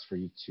 5 links for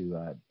you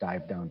to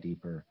dive down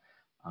deeper,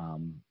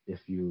 if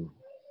you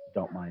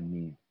don't mind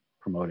me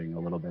promoting a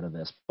little bit of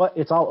this, but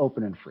it's all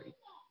open and free.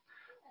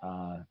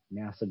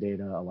 NASA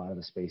data, a lot of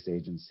the space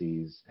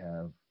agencies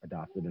have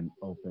adopted an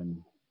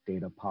open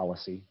data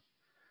policy.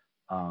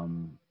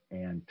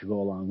 And to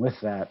go along with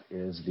that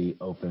is the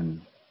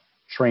open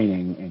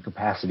training and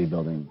capacity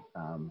building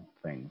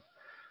thing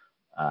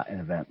and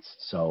events.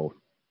 So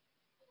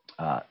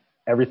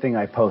everything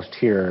I post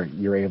here,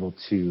 you're able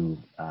to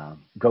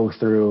go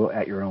through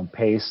at your own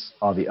pace.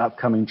 All the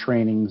upcoming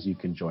trainings, you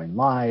can join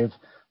live.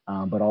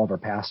 But all of our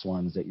past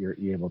ones that you're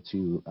able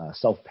to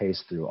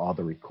self-pace through. All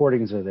the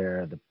recordings are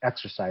there, the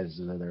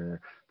exercises are there,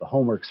 the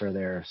homeworks are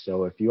there.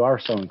 So if you are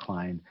so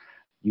inclined,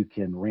 you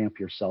can ramp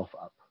yourself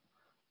up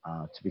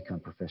to become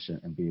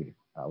proficient and be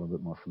a little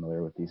bit more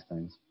familiar with these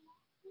things.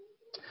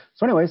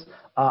 So anyways,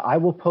 I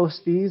will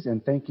post these,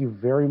 and thank you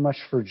very much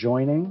for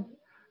joining.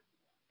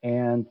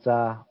 And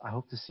I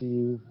hope to see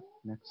you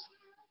next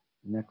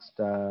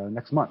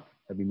month.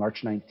 That'll be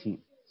March 19th.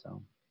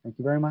 So thank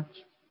you very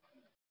much.